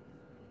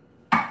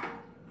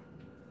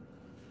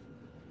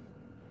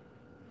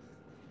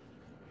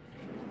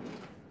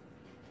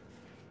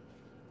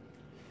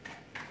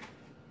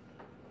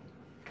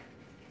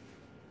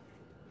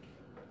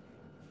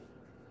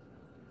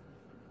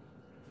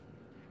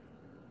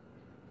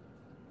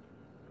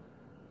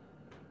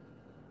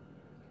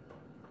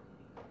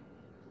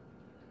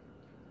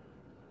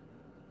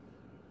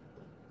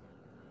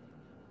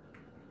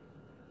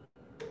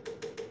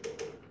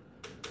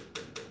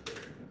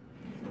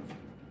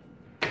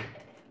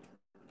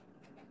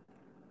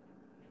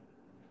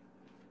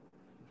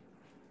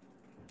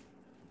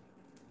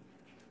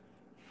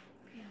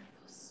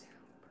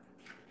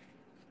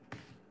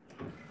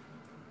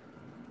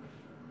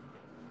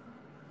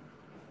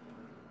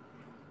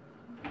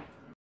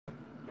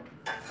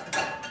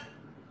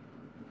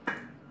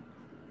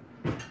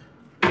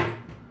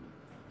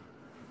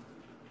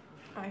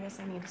 I guess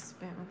I need a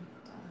spoon.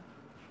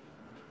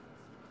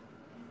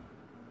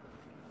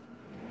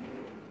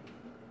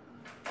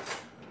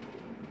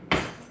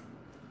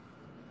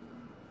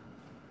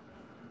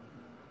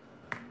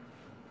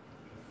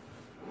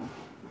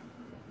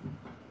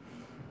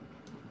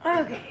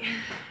 Okay,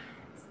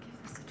 let's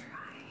give this a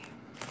try.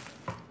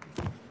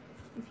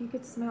 If you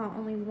could smell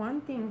only one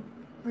thing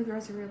for the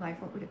rest of your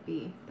life, what would it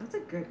be? That's a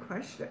good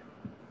question.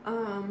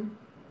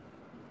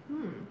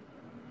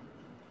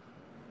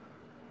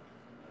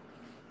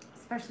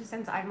 Especially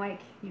since I'm like,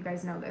 you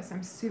guys know this,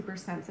 I'm super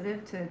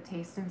sensitive to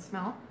taste and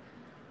smell.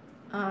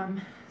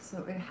 So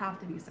it would have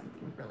to be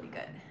something really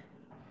good.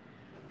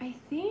 I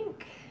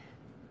think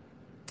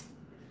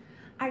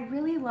I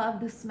really love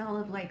the smell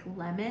of like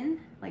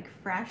lemon, like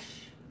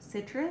fresh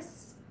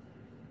citrus.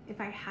 If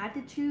I had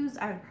to choose,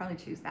 I would probably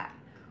choose that.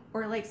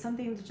 Or like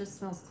something that just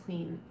smells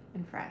clean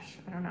and fresh.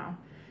 I don't know.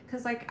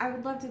 Cause like I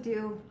would love to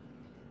do,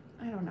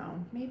 I don't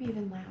know, maybe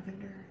even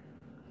lavender.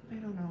 I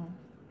don't know.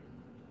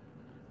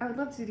 I would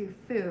love to do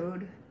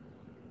food.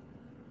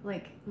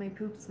 Like, my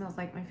poop smells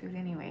like my food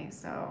anyway,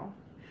 so.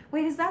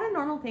 Wait, is that a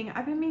normal thing?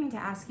 I've been meaning to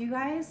ask you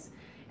guys.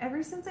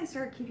 Ever since I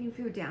started keeping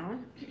food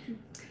down,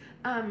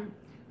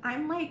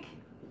 I'm like,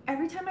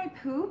 every time I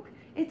poop,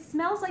 it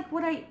smells like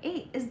what I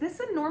ate. Is this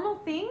a normal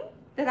thing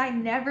that I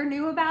never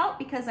knew about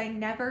because I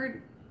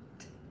never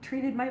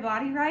treated my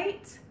body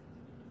right?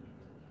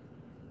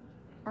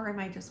 Or am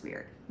I just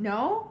weird?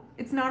 No?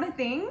 It's not a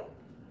thing?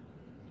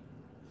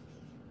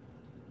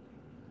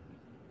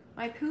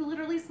 My poo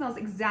literally smells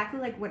exactly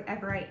like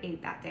whatever I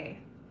ate that day.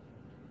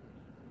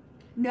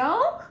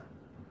 No?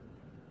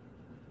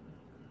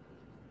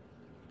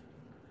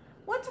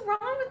 What What's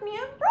wrong with me?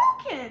 I'm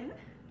broken.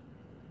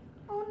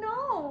 Oh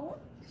no.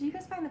 Did you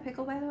guys find the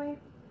pickle, by the way?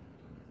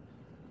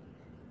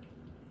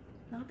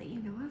 Not that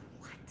you know of?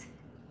 What?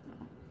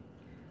 Oh,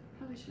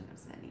 probably shouldn't have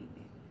said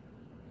anything.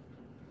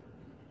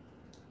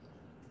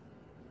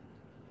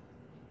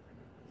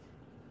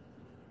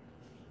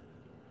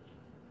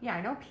 Yeah,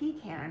 I know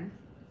pecan.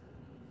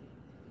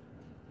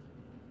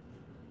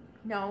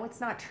 No, it's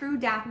not true,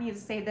 Daphne, to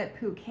say that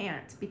poo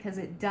can't, because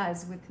it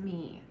does with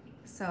me.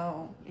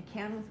 So it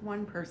can with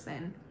one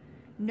person.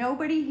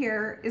 Nobody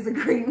here is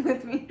agreeing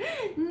with me.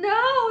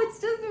 No,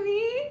 it's just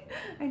me.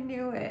 I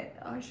knew it.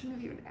 Oh, I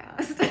shouldn't have even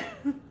asked.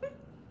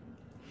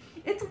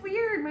 It's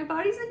weird. My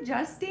body's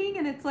adjusting,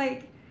 and it's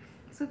like,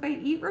 so if I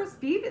eat roast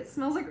beef, it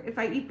smells like, if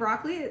I eat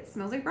broccoli, it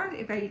smells like broccoli.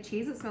 If I eat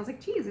cheese, it smells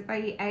like cheese. If I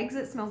eat eggs,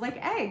 it smells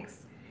like eggs.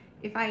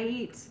 If I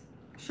eat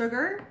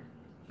sugar,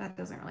 that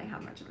doesn't really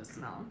have much of a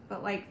smell.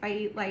 But like if I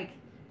eat like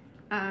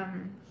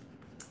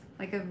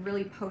a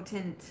really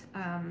potent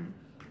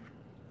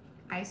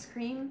ice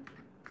cream,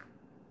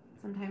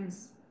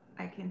 sometimes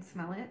I can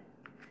smell it.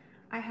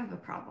 I have a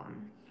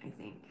problem, I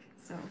think.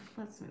 So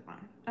let's move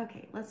on.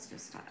 Okay, let's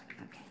just stop.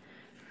 Okay.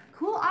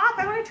 Cool off.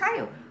 I want to try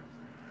you.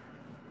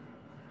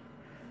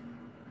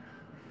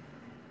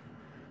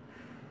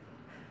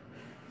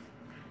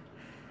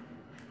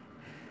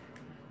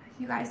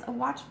 You guys, a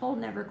watch bowl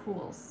never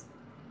cools.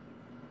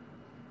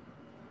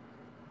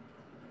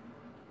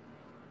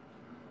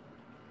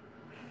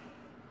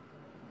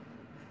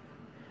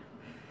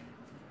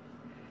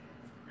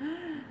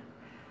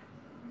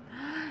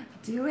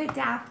 Do it,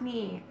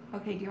 Daphne.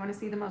 Okay, do you want to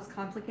see the most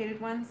complicated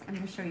ones? I'm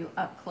going to show you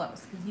up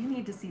close because you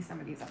need to see some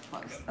of these up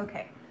close.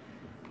 Okay.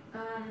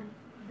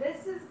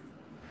 This is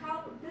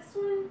probably, this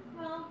one,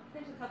 well,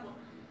 there's a couple.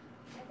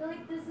 I feel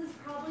like this is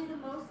probably the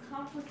most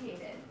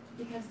complicated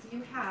because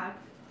you have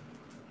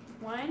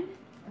one,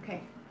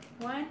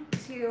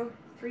 2,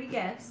 3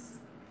 gifts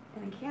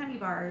and then candy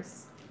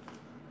bars,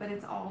 but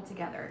it's all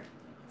together.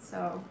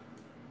 So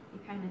you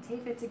kind of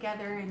tape it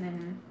together and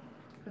then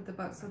put the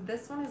bow. So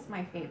this one is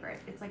my favorite.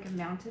 It's like a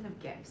mountain of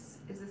gifts.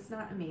 Is this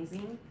not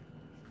amazing?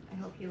 I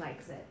hope he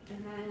likes it.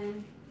 And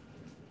then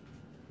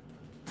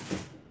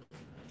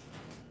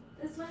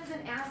this one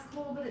isn't as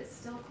cool, but it's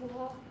still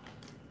cool.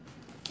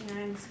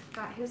 And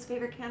got his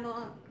favorite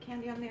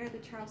candy on there, the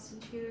Charleston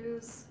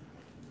Chews.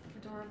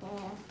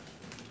 Adorable.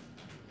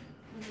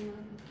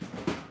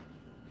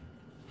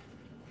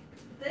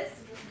 This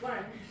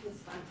one was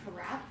fun to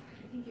wrap.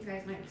 I think you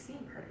guys might have seen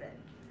part of it.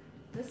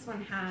 This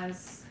one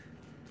has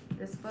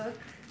this book,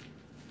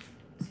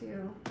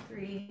 2,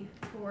 3,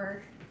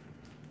 4,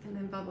 and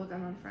then bubble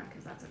gum on the front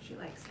because that's what she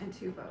likes, and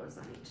 2 bows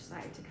on each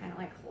side to kind of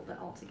like hold it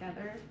all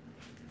together.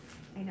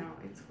 I know,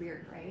 it's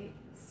weird, right?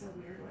 It's so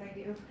weird what I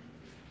do.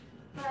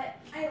 But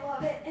I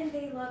love it and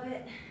they love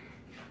it.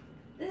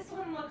 This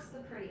one looks the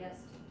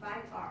prettiest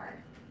by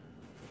far.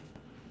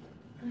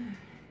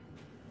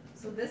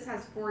 So this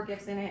has 4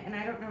 gifts in it, and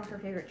I don't know her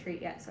favorite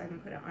treat yet, so I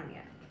haven't put it on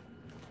yet.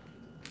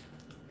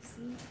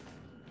 See?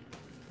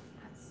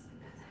 That's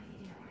how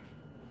you do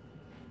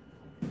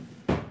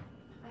it.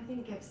 I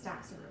think gift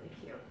stacks are really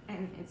cute,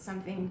 and it's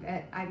something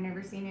that I've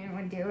never seen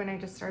anyone do, and I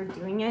just started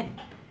doing it,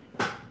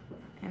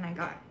 and I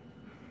got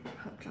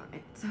hooked on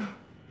it. So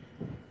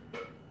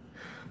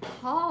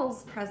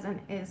Paul's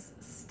present is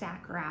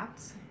stack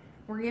wrapped.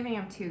 We're giving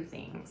him 2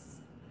 things,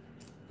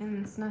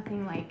 and it's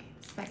nothing like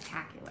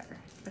spectacular,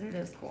 but it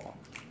is cool.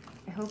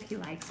 I hope he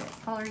likes it.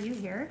 Paul, are you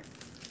here?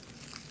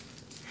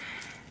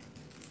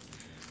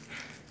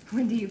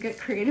 When do you get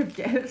creative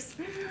gifts?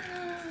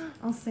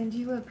 I'll send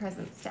you a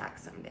present stack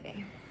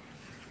someday.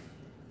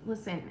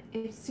 Listen,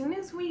 as soon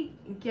as we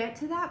get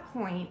to that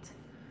point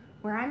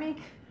where I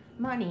make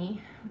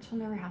money, which will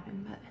never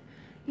happen, but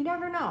you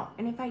never know.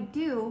 And if I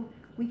do,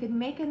 we could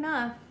make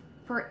enough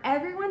for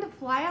everyone to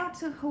fly out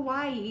to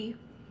Hawaii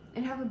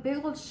and have a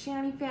big old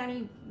Shanny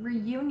Fanny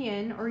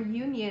reunion or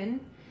union,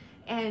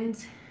 and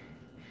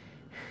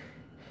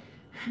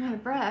I'm out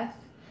of breath.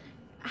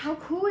 How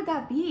cool would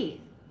that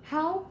be?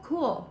 How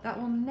cool. That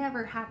will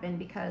never happen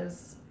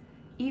because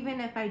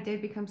even if I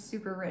did become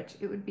super rich,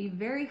 it would be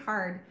very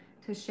hard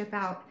to ship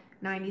out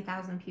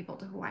 90,000 people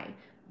to Hawaii.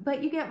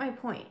 But you get my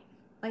point.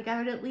 Like, I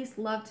would at least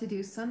love to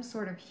do some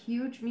sort of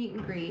huge meet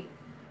and greet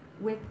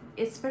with,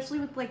 especially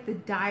with like the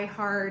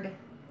die-hard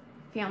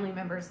family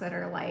members that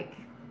are like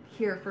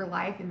here for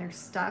life and they're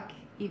stuck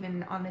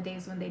even on the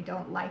days when they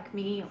don't like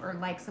me or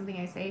like something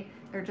I say.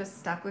 They're just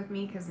stuck with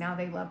me because now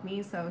they love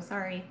me, so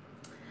sorry.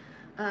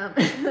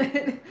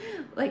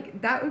 Like,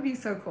 that would be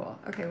so cool.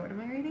 Okay, what am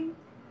I reading?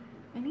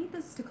 I need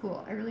this to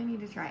cool. I really need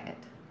to try it.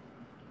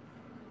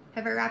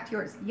 Have I wrapped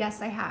yours?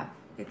 Yes, I have.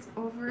 It's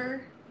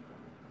over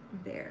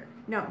there.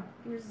 No,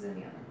 yours is in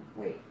the other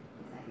one. Wait,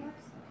 is that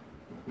yours?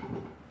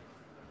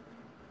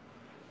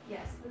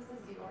 Yes, this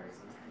is yours.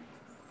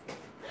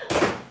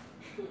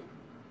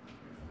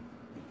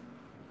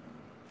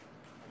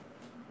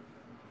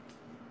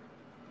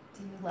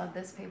 Do you love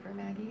this paper,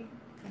 Maggie?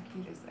 How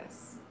cute is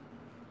this?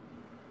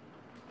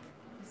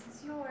 This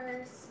is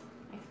yours,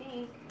 I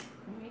think.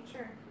 Let me make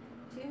sure.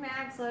 2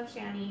 Mags love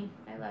Shanny.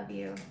 I love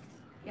you.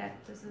 Yeah,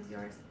 this is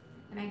yours.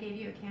 And I gave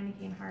you a candy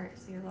cane heart,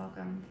 so you're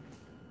welcome.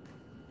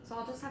 So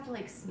I'll just have to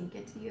like sneak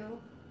it to you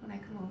when I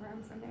come over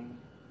on Sunday.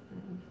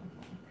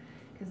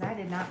 Because I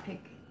did not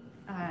pick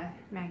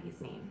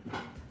Maggie's name.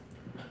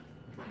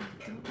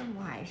 I don't know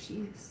why.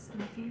 She's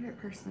my favorite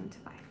person to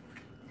buy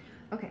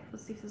for. Okay,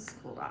 let's see if this is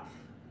cooled off.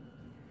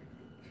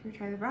 Should we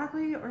try the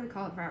broccoli or the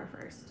cauliflower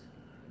first?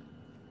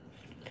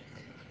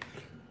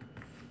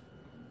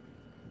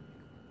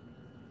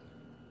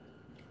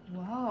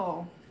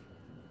 Whoa.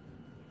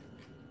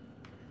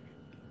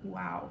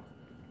 Wow.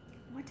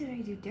 What did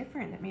I do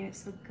different that made it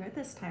so good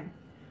this time?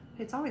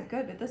 It's always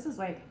good, but this is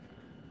like,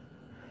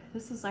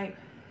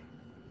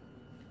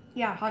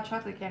 yeah, hot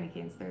chocolate candy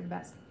canes. They're the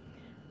best.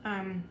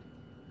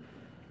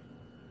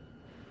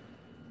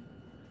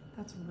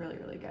 That's really,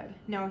 really good.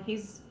 No,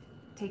 he's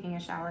taking a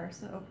shower,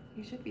 so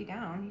he should be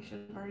down. He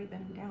should have already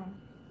been down.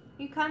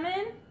 You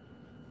coming?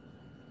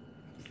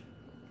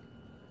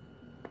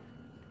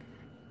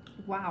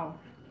 Wow.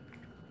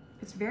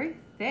 It's very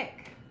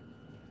thick.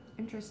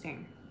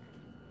 Interesting.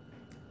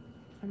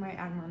 I might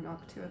add more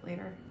milk to it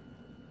later.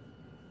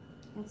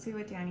 Let's see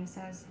what Danny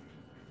says.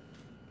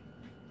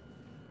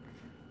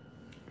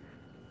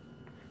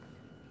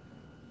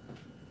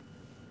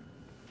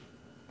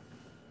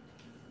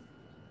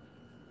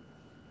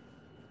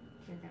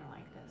 You're gonna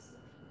like this.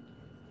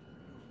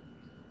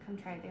 Come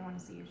try it. They want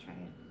to see you try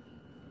it.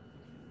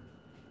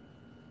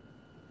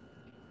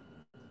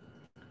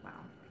 Wow.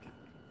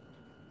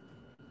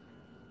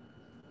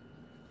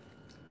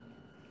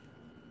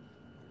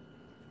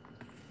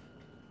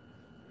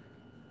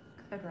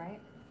 Good, right?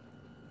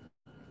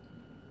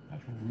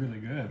 That's really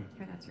good.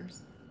 Here, that's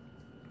yours.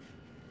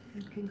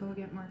 You can go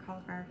get more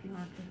cauliflower if you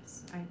want,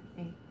 because I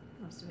ate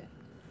most of it.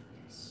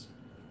 Yes.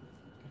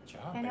 Good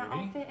job, And baby. it'll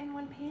all fit in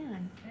one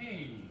pan.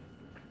 Hey.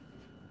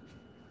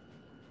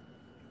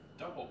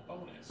 Double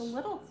bonus. It's a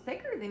little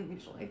thicker than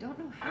usual. I don't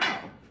know how. I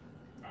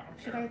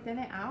don't Should care. I thin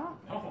it out?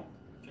 No.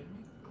 Kidding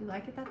me? You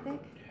like it that thick?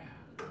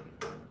 Yeah.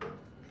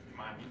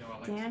 Mine, you know I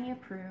like. Danny You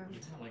approved.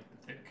 know I like the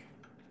thick.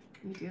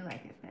 You do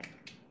like it thick.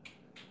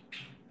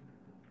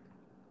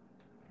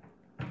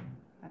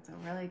 That's a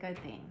really good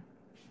thing.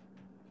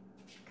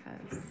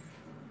 Cause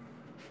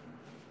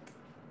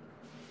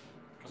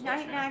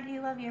night, Maggie,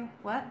 love you.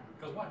 What?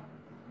 Cause what?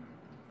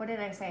 What did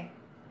I say?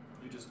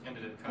 You just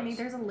ended it. Honey, Cause.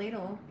 there's a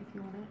ladle if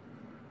you want it.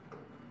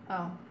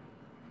 Oh.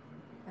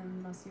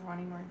 Unless you want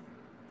any more.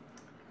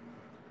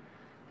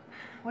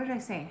 What did I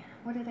say?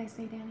 What did I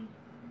say, Danny?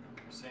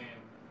 You're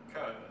saying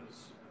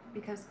cause.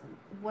 Because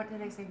what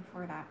did I say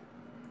before that?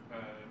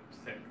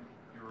 Thick.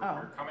 You were, Oh.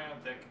 you're coming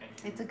on thick and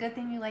you It's a good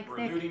thing you like were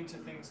thick. alluding to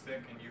things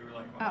thick and you were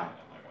like, Oh. I'm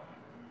like, oh.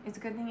 It's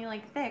a good thing you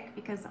like thick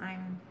because I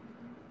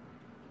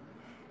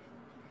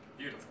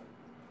Beautiful.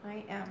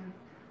 am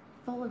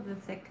full of the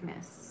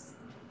thickness.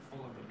 Full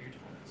of the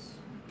beautifulness.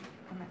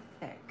 I'm a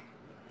thick,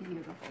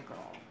 beautiful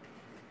girl.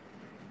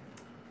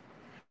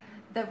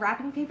 The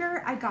wrapping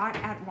paper I got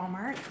at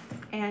Walmart,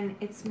 and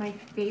it's my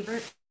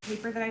favorite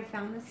paper that I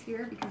found this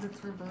year because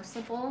it's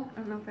reversible. I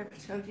don't know if I've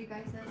showed you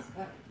guys this,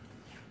 but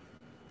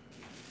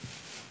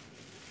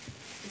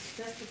it's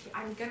just,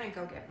 I'm gonna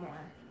go get more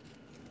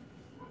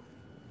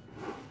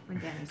when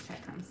Danny's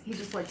check comes. He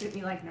just looked at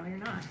me like, no, you're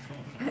not.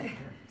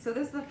 So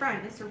this is the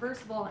front, it's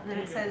reversible, and then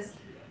it says,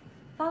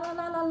 fa la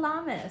la la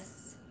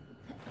lamas.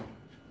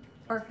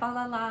 Or fa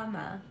la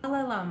lama. Fa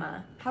la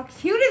lama. How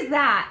cute is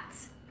that?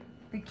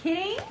 Are you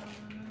kidding?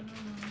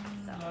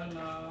 So,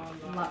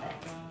 love it.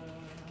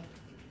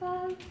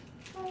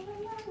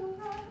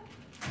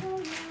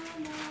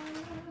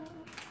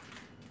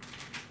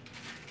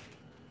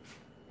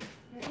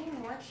 There any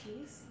more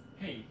cheese?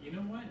 Hey, you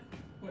know what?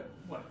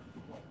 What?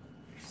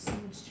 There's so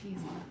much cheese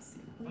on this.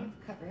 Will you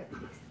cover it,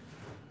 please?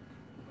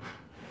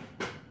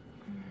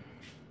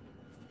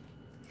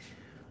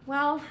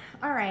 Well,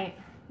 all right.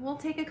 We'll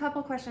take a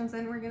couple questions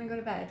and we're gonna go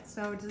to bed.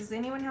 So does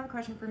anyone have a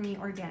question for me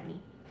or Danny?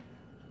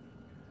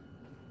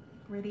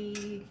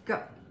 Ready,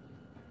 go.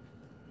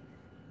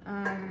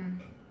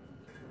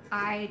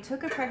 I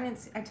took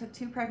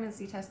 2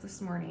 pregnancy tests this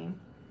morning,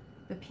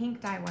 the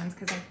pink dye ones,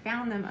 because I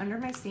found them under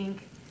my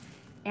sink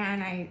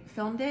and I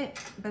filmed it,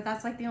 but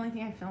that's like the only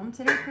thing I filmed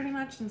today pretty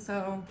much, and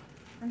so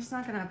I'm just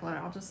not gonna upload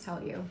it. I'll just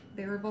tell you.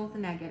 They were both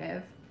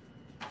negative.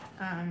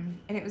 And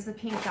it was the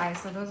pink dye,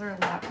 so those are a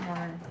lot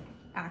more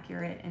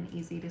accurate and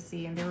easy to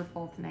see, and they were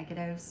both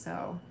negative,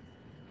 so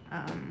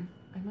I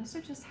must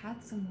have just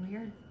had some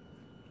weird,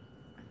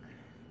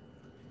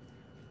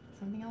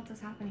 something else is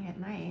happening at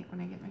night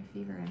when I get my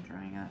fever and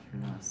throwing up. Who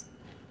knows?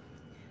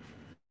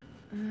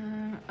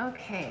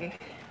 Okay.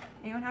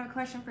 Anyone have a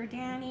question for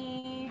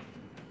Danny?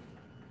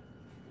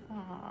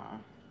 Aw.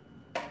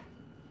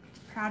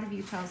 Proud of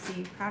you,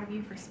 Chelsea. Proud of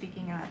you for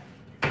speaking up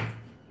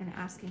and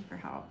asking for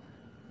help.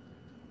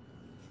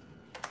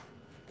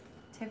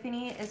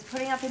 Tiffany is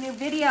putting up a new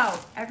video.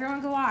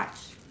 Everyone go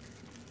watch.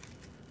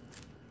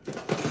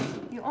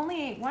 You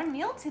only ate 1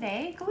 meal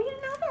today. Go eat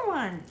another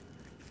one.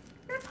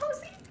 You're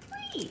posting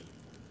 3.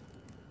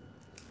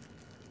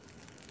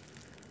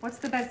 What's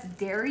the best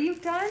dare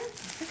you've done?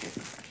 That's a good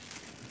question.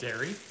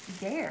 Dairy?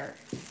 Dare.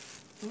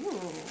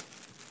 Ooh.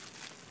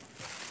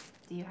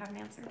 Do you have an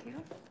answer too?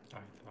 I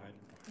What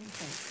do you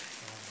think?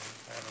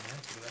 have an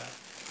answer to that.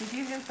 Did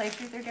you even play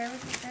Truth or Dare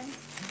with your friends?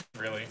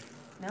 Really?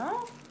 No?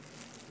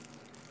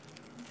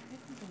 I'm trying to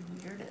think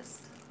the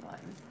weirdest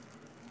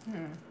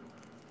one.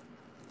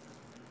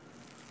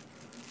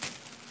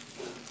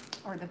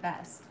 Or the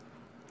best.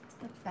 What's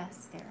the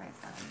best dare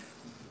I've done?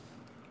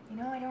 You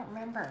know, I don't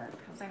remember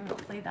because I haven't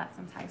played that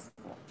since high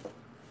school. But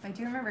I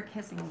do remember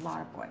kissing a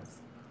lot of boys.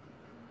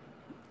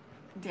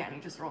 Danny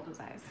just rolled his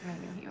eyes, and I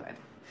knew he would.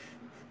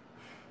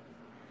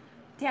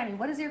 Danny,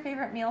 what is your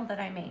favorite meal that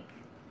I make?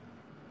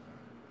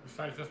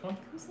 Besides this one?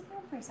 Come sit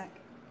down for a sec.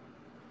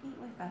 Eat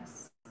with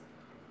us.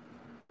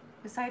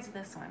 Besides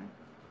this one.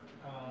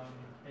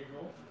 Egg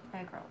roll.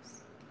 Egg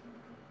rolls.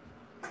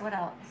 What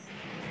else?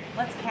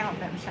 Let's count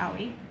them, shall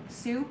we?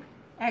 Soup,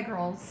 egg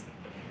rolls,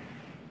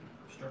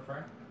 Stir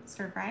fry.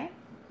 stir fry,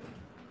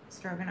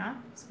 stroganoff,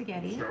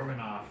 spaghetti,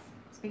 Stroganoff.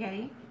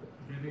 spaghetti.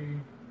 Spaghetti,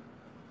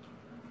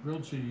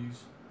 grilled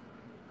cheese,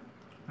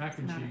 mac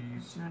and It's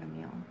cheese. not a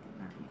meal.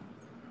 Not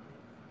meals.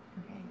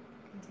 Okay,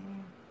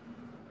 continue.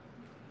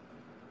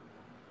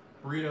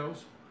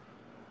 Burritos.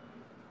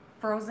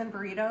 Frozen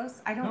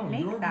burritos. I don't No,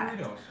 make your that.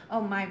 burritos.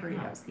 Oh, my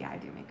burritos. Yeah, I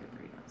do make good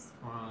burritos.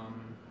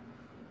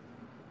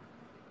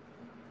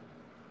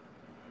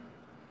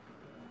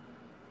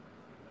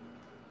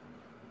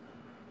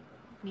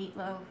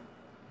 Meatloaf.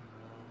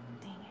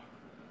 Dang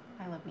it.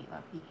 I love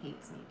meatloaf. He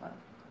hates meatloaf.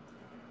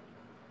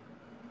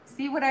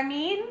 See what I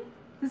mean?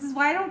 This is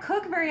why I don't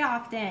cook very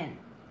often.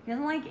 He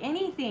doesn't like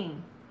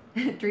anything.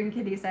 Dream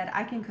Kitty said,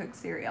 I can cook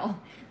cereal.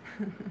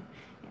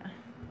 Yeah.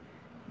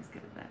 He's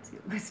good at that too.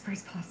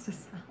 Whispers pasta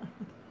salad.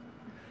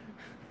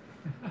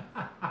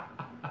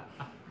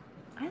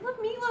 I love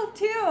meatloaf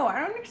too. I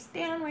don't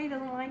understand why he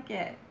doesn't like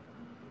it.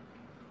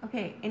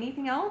 Okay,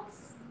 anything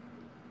else?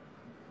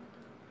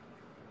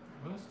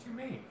 What else do you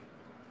make?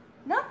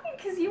 Nothing,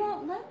 because you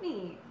won't let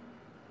me.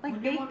 Like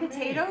What do you baked wanna make?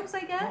 potatoes,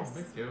 I guess? Oh,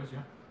 baked potatoes, yeah.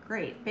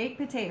 Great. Baked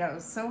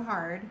potatoes. So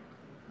hard.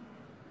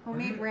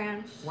 Homemade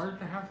ranch. Why did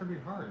it have to be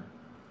hard?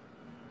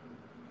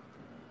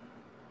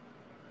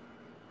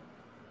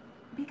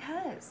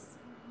 Because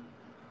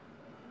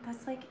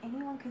that's like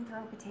anyone can throw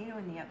a potato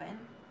in the oven.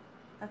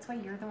 That's why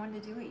you're the one to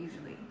do it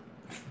usually.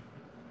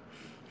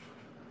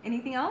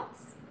 Anything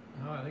else?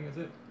 No, I think that's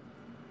it.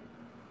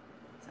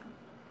 So,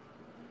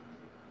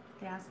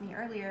 they asked me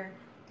earlier,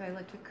 do I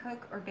like to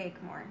cook or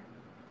bake more?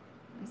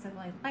 I said,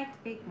 well, I like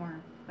to bake more,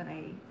 but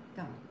I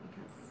don't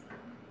because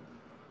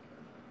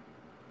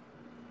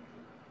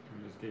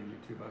We just gave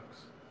you $2.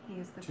 he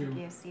is the Two-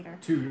 pickiest eater.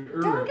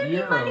 €2. Don't give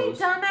me money, euros.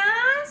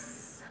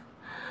 dumbass!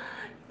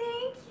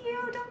 Thank you.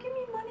 Don't give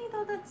me money,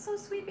 though. That's so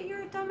sweet, but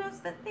you're a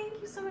dumbass. But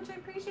thank you so much. I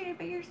appreciate it,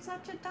 but you're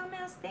such a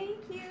dumbass. Thank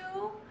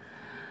you.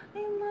 I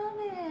love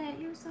it.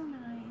 You're so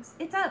nice.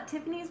 It's up.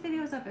 Tiffany's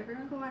video is up.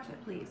 Everyone go watch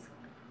it, please.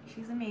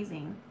 She's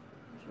amazing.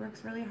 She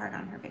works really hard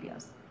on her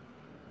videos.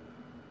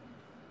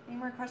 Any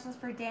more questions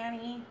for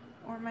Danny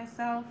or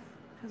myself?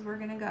 Because we're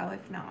going to go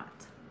if not.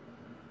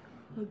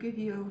 We'll give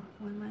you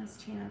one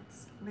last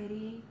chance.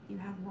 Ready? You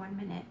have 1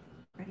 minute.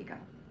 Ready, go.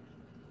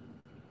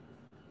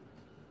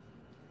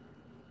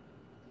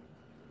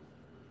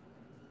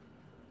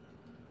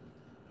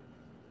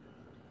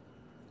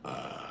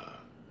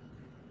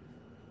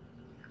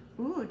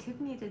 Ooh,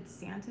 Tiffany did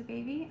Santa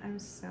Baby. I'm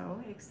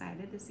so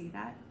excited to see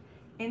that.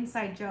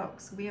 Inside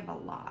jokes. We have a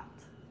lot.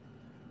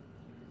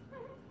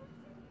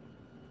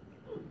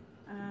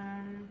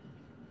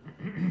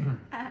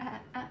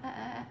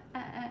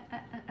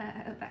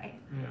 Bye.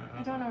 Yeah.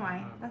 I don't know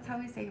why. That's how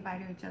we say goodbye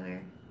to each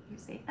other. We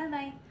say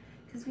bye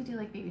because we do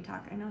like baby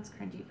talk. I know it's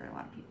cringy for a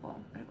lot of people,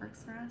 but it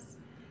works for us.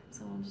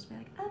 So we'll just be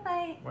like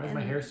bye. Why is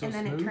my hair so And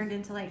then smooth? it turned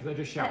into like Because I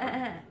just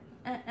showered.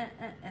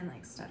 and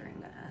like stuttering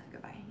the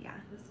goodbye. Yeah.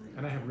 This is,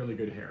 And I have really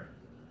good hair.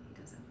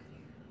 He does have good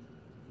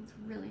hair. It's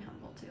really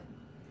humble too.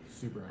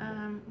 Super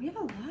humble. We have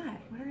a lot.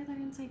 What are other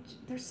inside?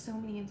 There's so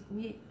many.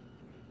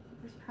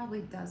 There's probably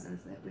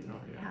dozens that we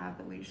have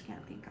that we just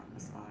can't think on the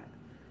spot.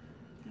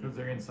 Because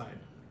they're inside.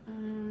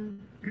 Because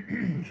they're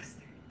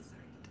inside.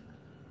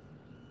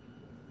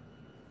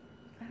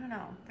 I don't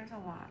know. There's a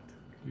lot.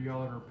 Do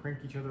y'all ever prank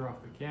each other off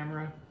the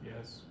camera?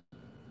 Yes.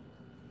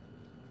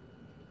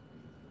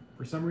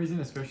 For some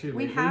reason, especially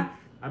We lately, have.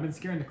 I've been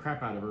scaring the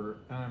crap out of her,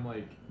 and I'm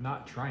like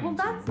not trying Well, to.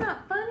 that's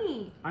not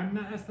funny. I'm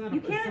not. That's not. You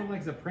It's can't not like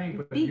it's a prank,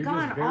 but Be you're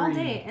gone just very, all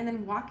day and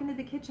then walk into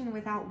the kitchen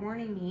without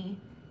warning me,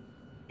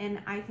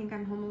 and I think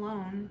I'm home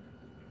alone.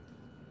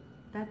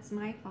 That's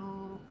my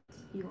fault.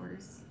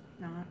 Yours,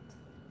 not.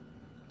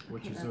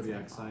 What's Okay, your that's my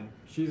zodiac fault. sign?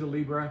 She's a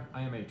Libra.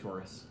 I am a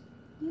Taurus.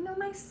 You know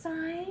my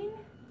sign?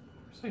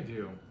 Of course I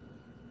do.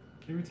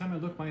 Every time I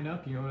look mine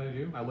up, you know what I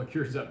do? I look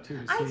yours up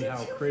too to I see do how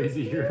too for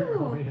crazy you. you're.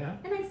 Oh yeah.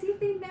 And I see if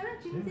they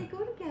match and if Yeah. they go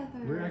together.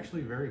 We're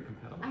actually very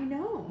compatible. I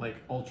know. Like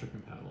ultra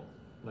compatible.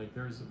 Like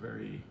there's a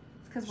very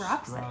It's because we're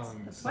opposites.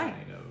 strong That's why.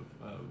 sign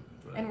of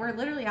And we're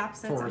literally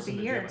opposites Taurus of the and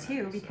the year Gemini,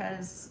 too, so.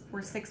 because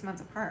we're 6 months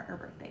apart, our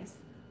birthdays.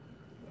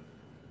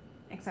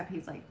 Except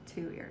he's like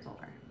 2 years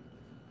older.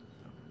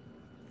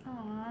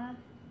 Aww.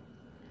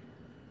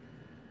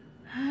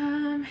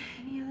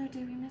 Any other?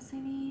 Did we miss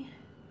any?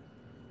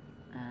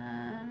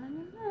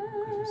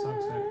 Christmas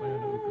songs that I play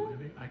on the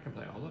ukulele. I can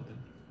play all of them.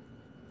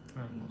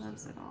 Well, He most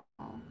loves of it them.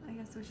 all. I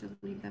guess we should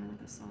leave them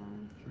with a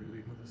song. Should we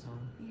leave with a song?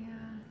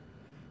 Yeah.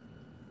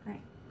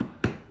 Right.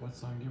 What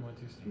song do you want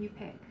to sing? You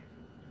pick.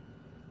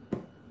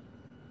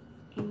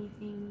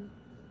 Anything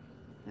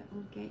that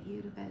will get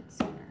you to bed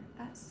sooner.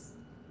 That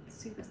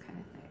soup is kind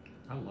of thick.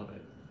 I love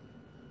it.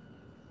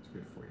 It's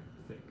good for you.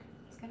 Thick.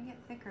 It's gonna get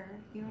thicker.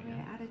 You want me to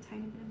Yeah. add a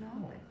tiny bit of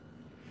milk?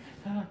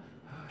 Hi.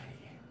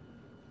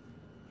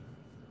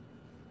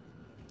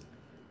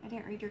 I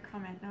didn't read your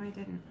comment. No, I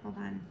didn't. Hold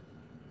on.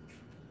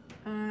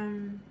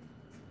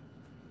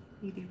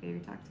 You do baby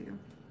talk too.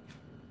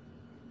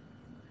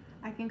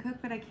 I can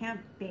cook, but I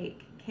can't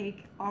bake.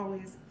 Cake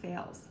always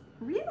fails.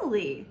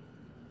 Really?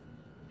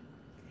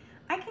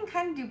 I can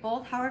kind of do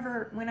both.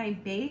 However, when I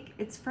bake,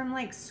 it's from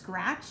like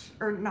scratch,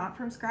 or not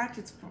from scratch.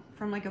 It's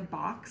from like a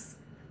box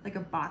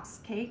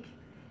cake,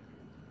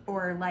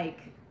 or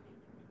like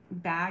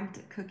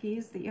bagged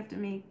cookies that you have to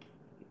make,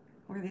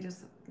 where they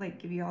just like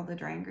give you all the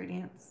dry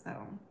ingredients. So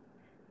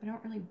I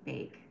don't really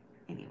bake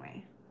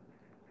anyway.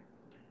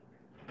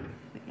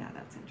 But yeah,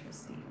 that's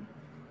interesting.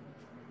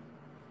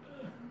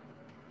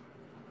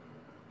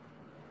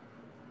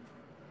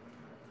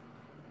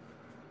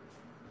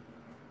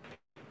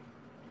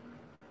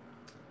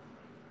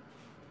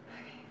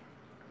 Okay,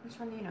 which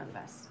one do you know the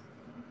best?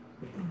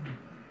 Are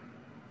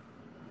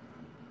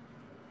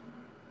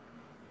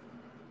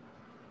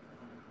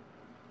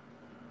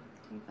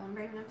you feeling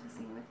brave enough to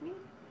sing with me?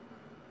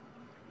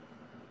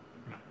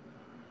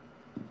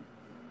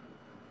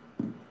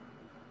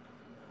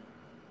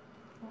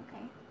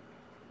 Okay.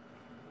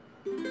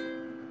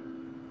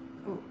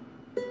 Oh,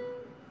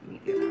 you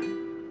need the other one.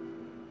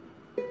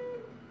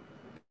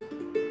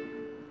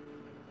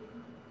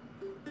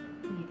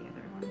 You need the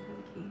other one for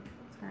the key.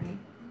 Sorry.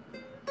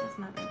 That's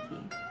not the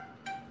key.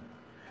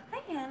 Hi,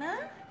 Anna.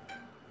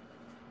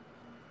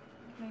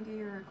 Can I do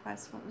your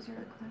request? What was your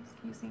request?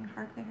 Can you sing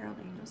Hark the Herald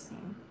Angels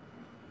Sing?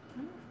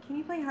 Oh, can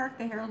you play Hark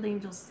the Herald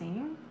Angels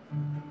Sing?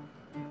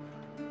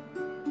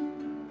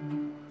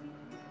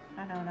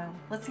 I don't know.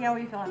 Let's see how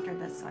we feel after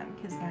this one,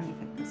 because now you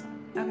picked this one.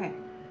 Okay.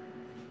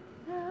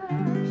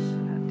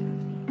 Shut up,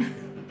 Daphne.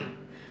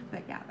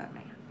 But yeah, that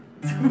may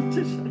happen.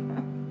 Just shut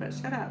up. But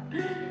shut up.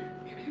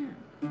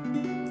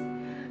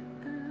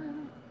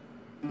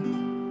 Can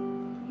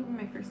you give me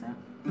my first note?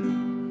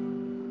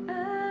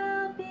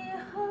 I'll be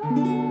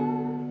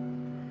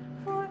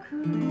home for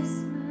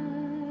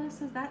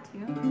Christmas. Is that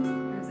too?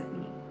 Or is it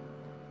me?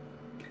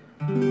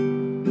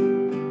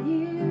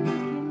 You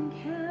can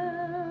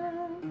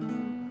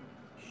count.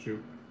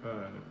 Shoot.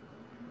 Sorry.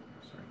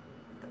 It's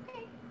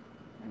okay.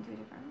 Want to do a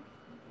different one?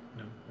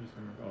 No, I just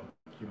remember. Oh,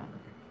 keep on.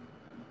 Okay.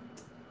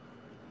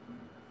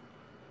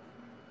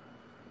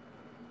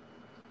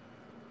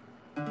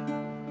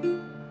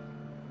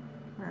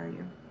 Where are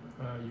you?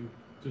 You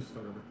just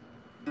start over.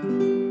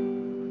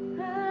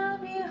 I'll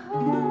be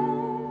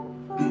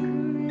home for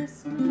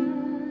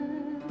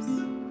Christmas.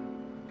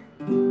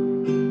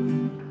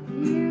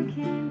 You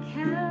can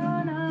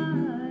count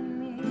on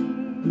me.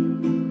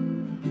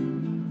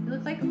 You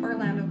look like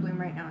Orlando Bloom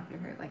right now if your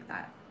hair like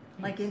that.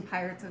 Like in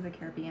Pirates of the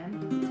Caribbean.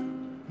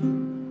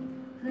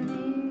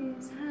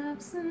 Please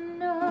have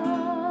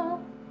snow.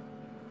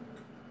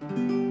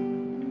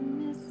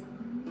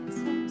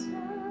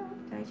 Mistletoe.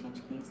 Did I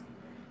change keys?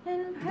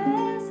 And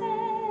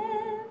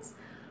presents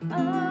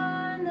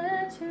on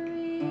the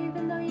tree.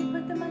 Even though you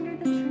put them under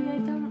the tree, I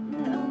don't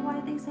know why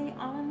they say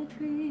on the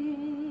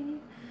tree.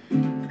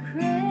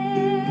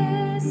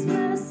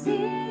 Christmas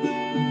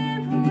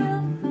Eve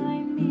will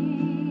find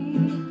me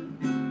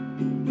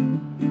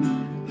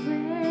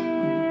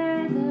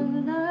where the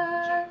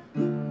love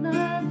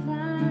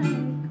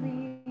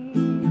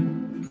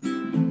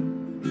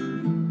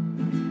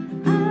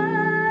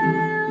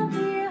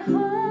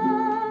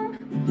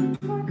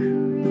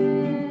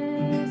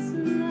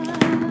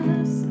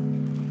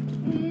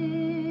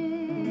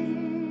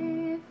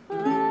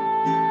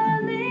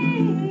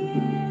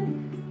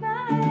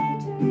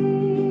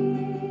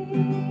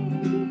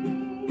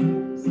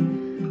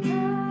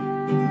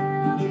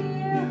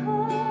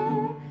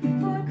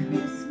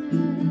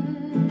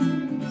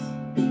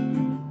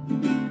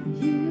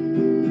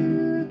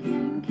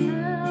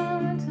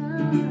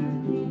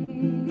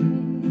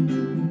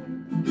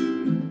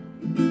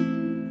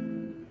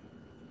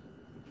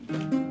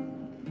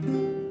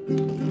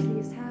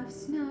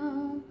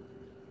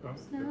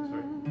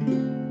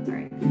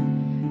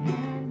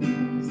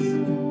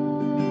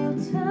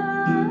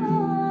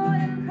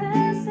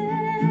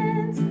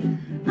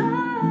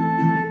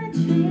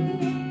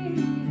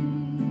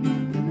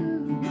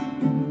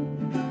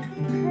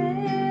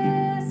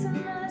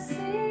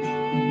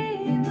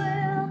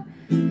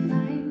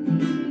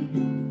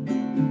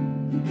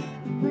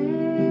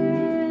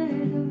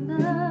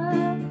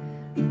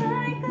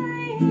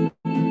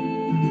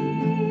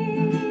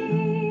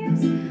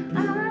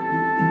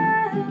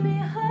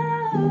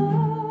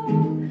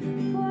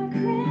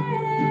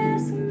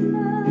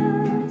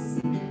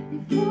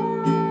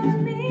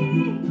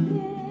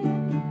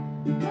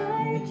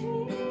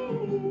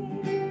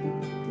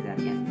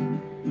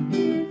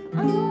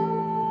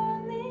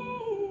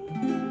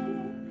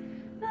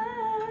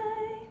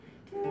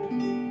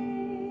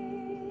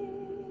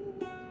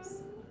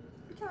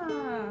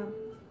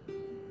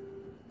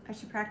I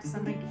should practice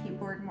on my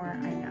keyboard more.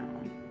 I know.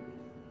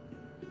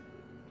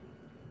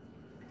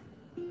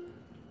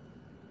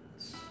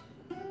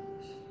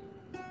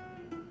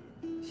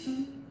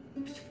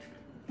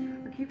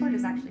 Our keyboard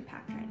is actually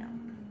packed right now.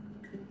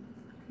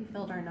 We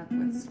filled our nook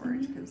with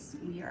storage because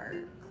we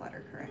are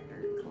clutter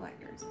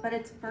collectors. But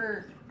it's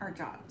for our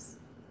jobs.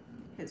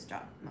 His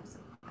job,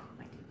 mostly.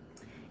 Mine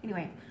too.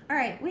 Anyway, all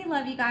right. We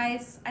love you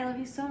guys. I love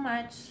you so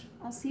much.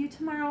 I'll see you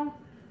tomorrow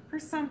for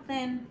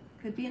something.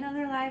 Could be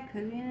another live.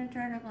 Could be an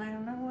dragon. I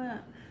don't know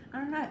what.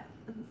 I'm not.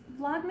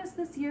 Vlogmas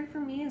this year for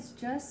me is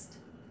just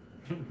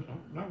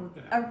Not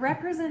working a out.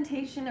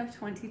 representation of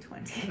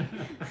 2020.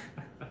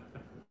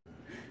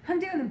 I'm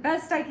doing the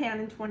best I can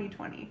in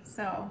 2020.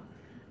 So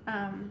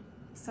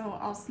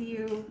I'll see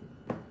you.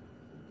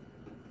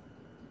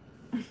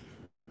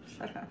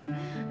 Shut up.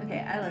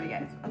 Okay, I love you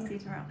guys. I'll see you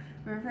tomorrow.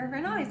 Remember,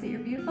 everyone always that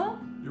you're beautiful.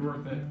 You're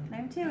worth it. And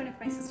I'm too. And if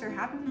my sister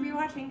happens to be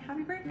watching,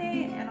 happy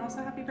birthday. And also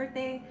happy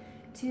birthday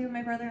to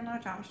my brother-in-law,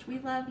 Josh. We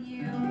love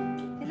you.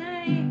 Good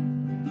night.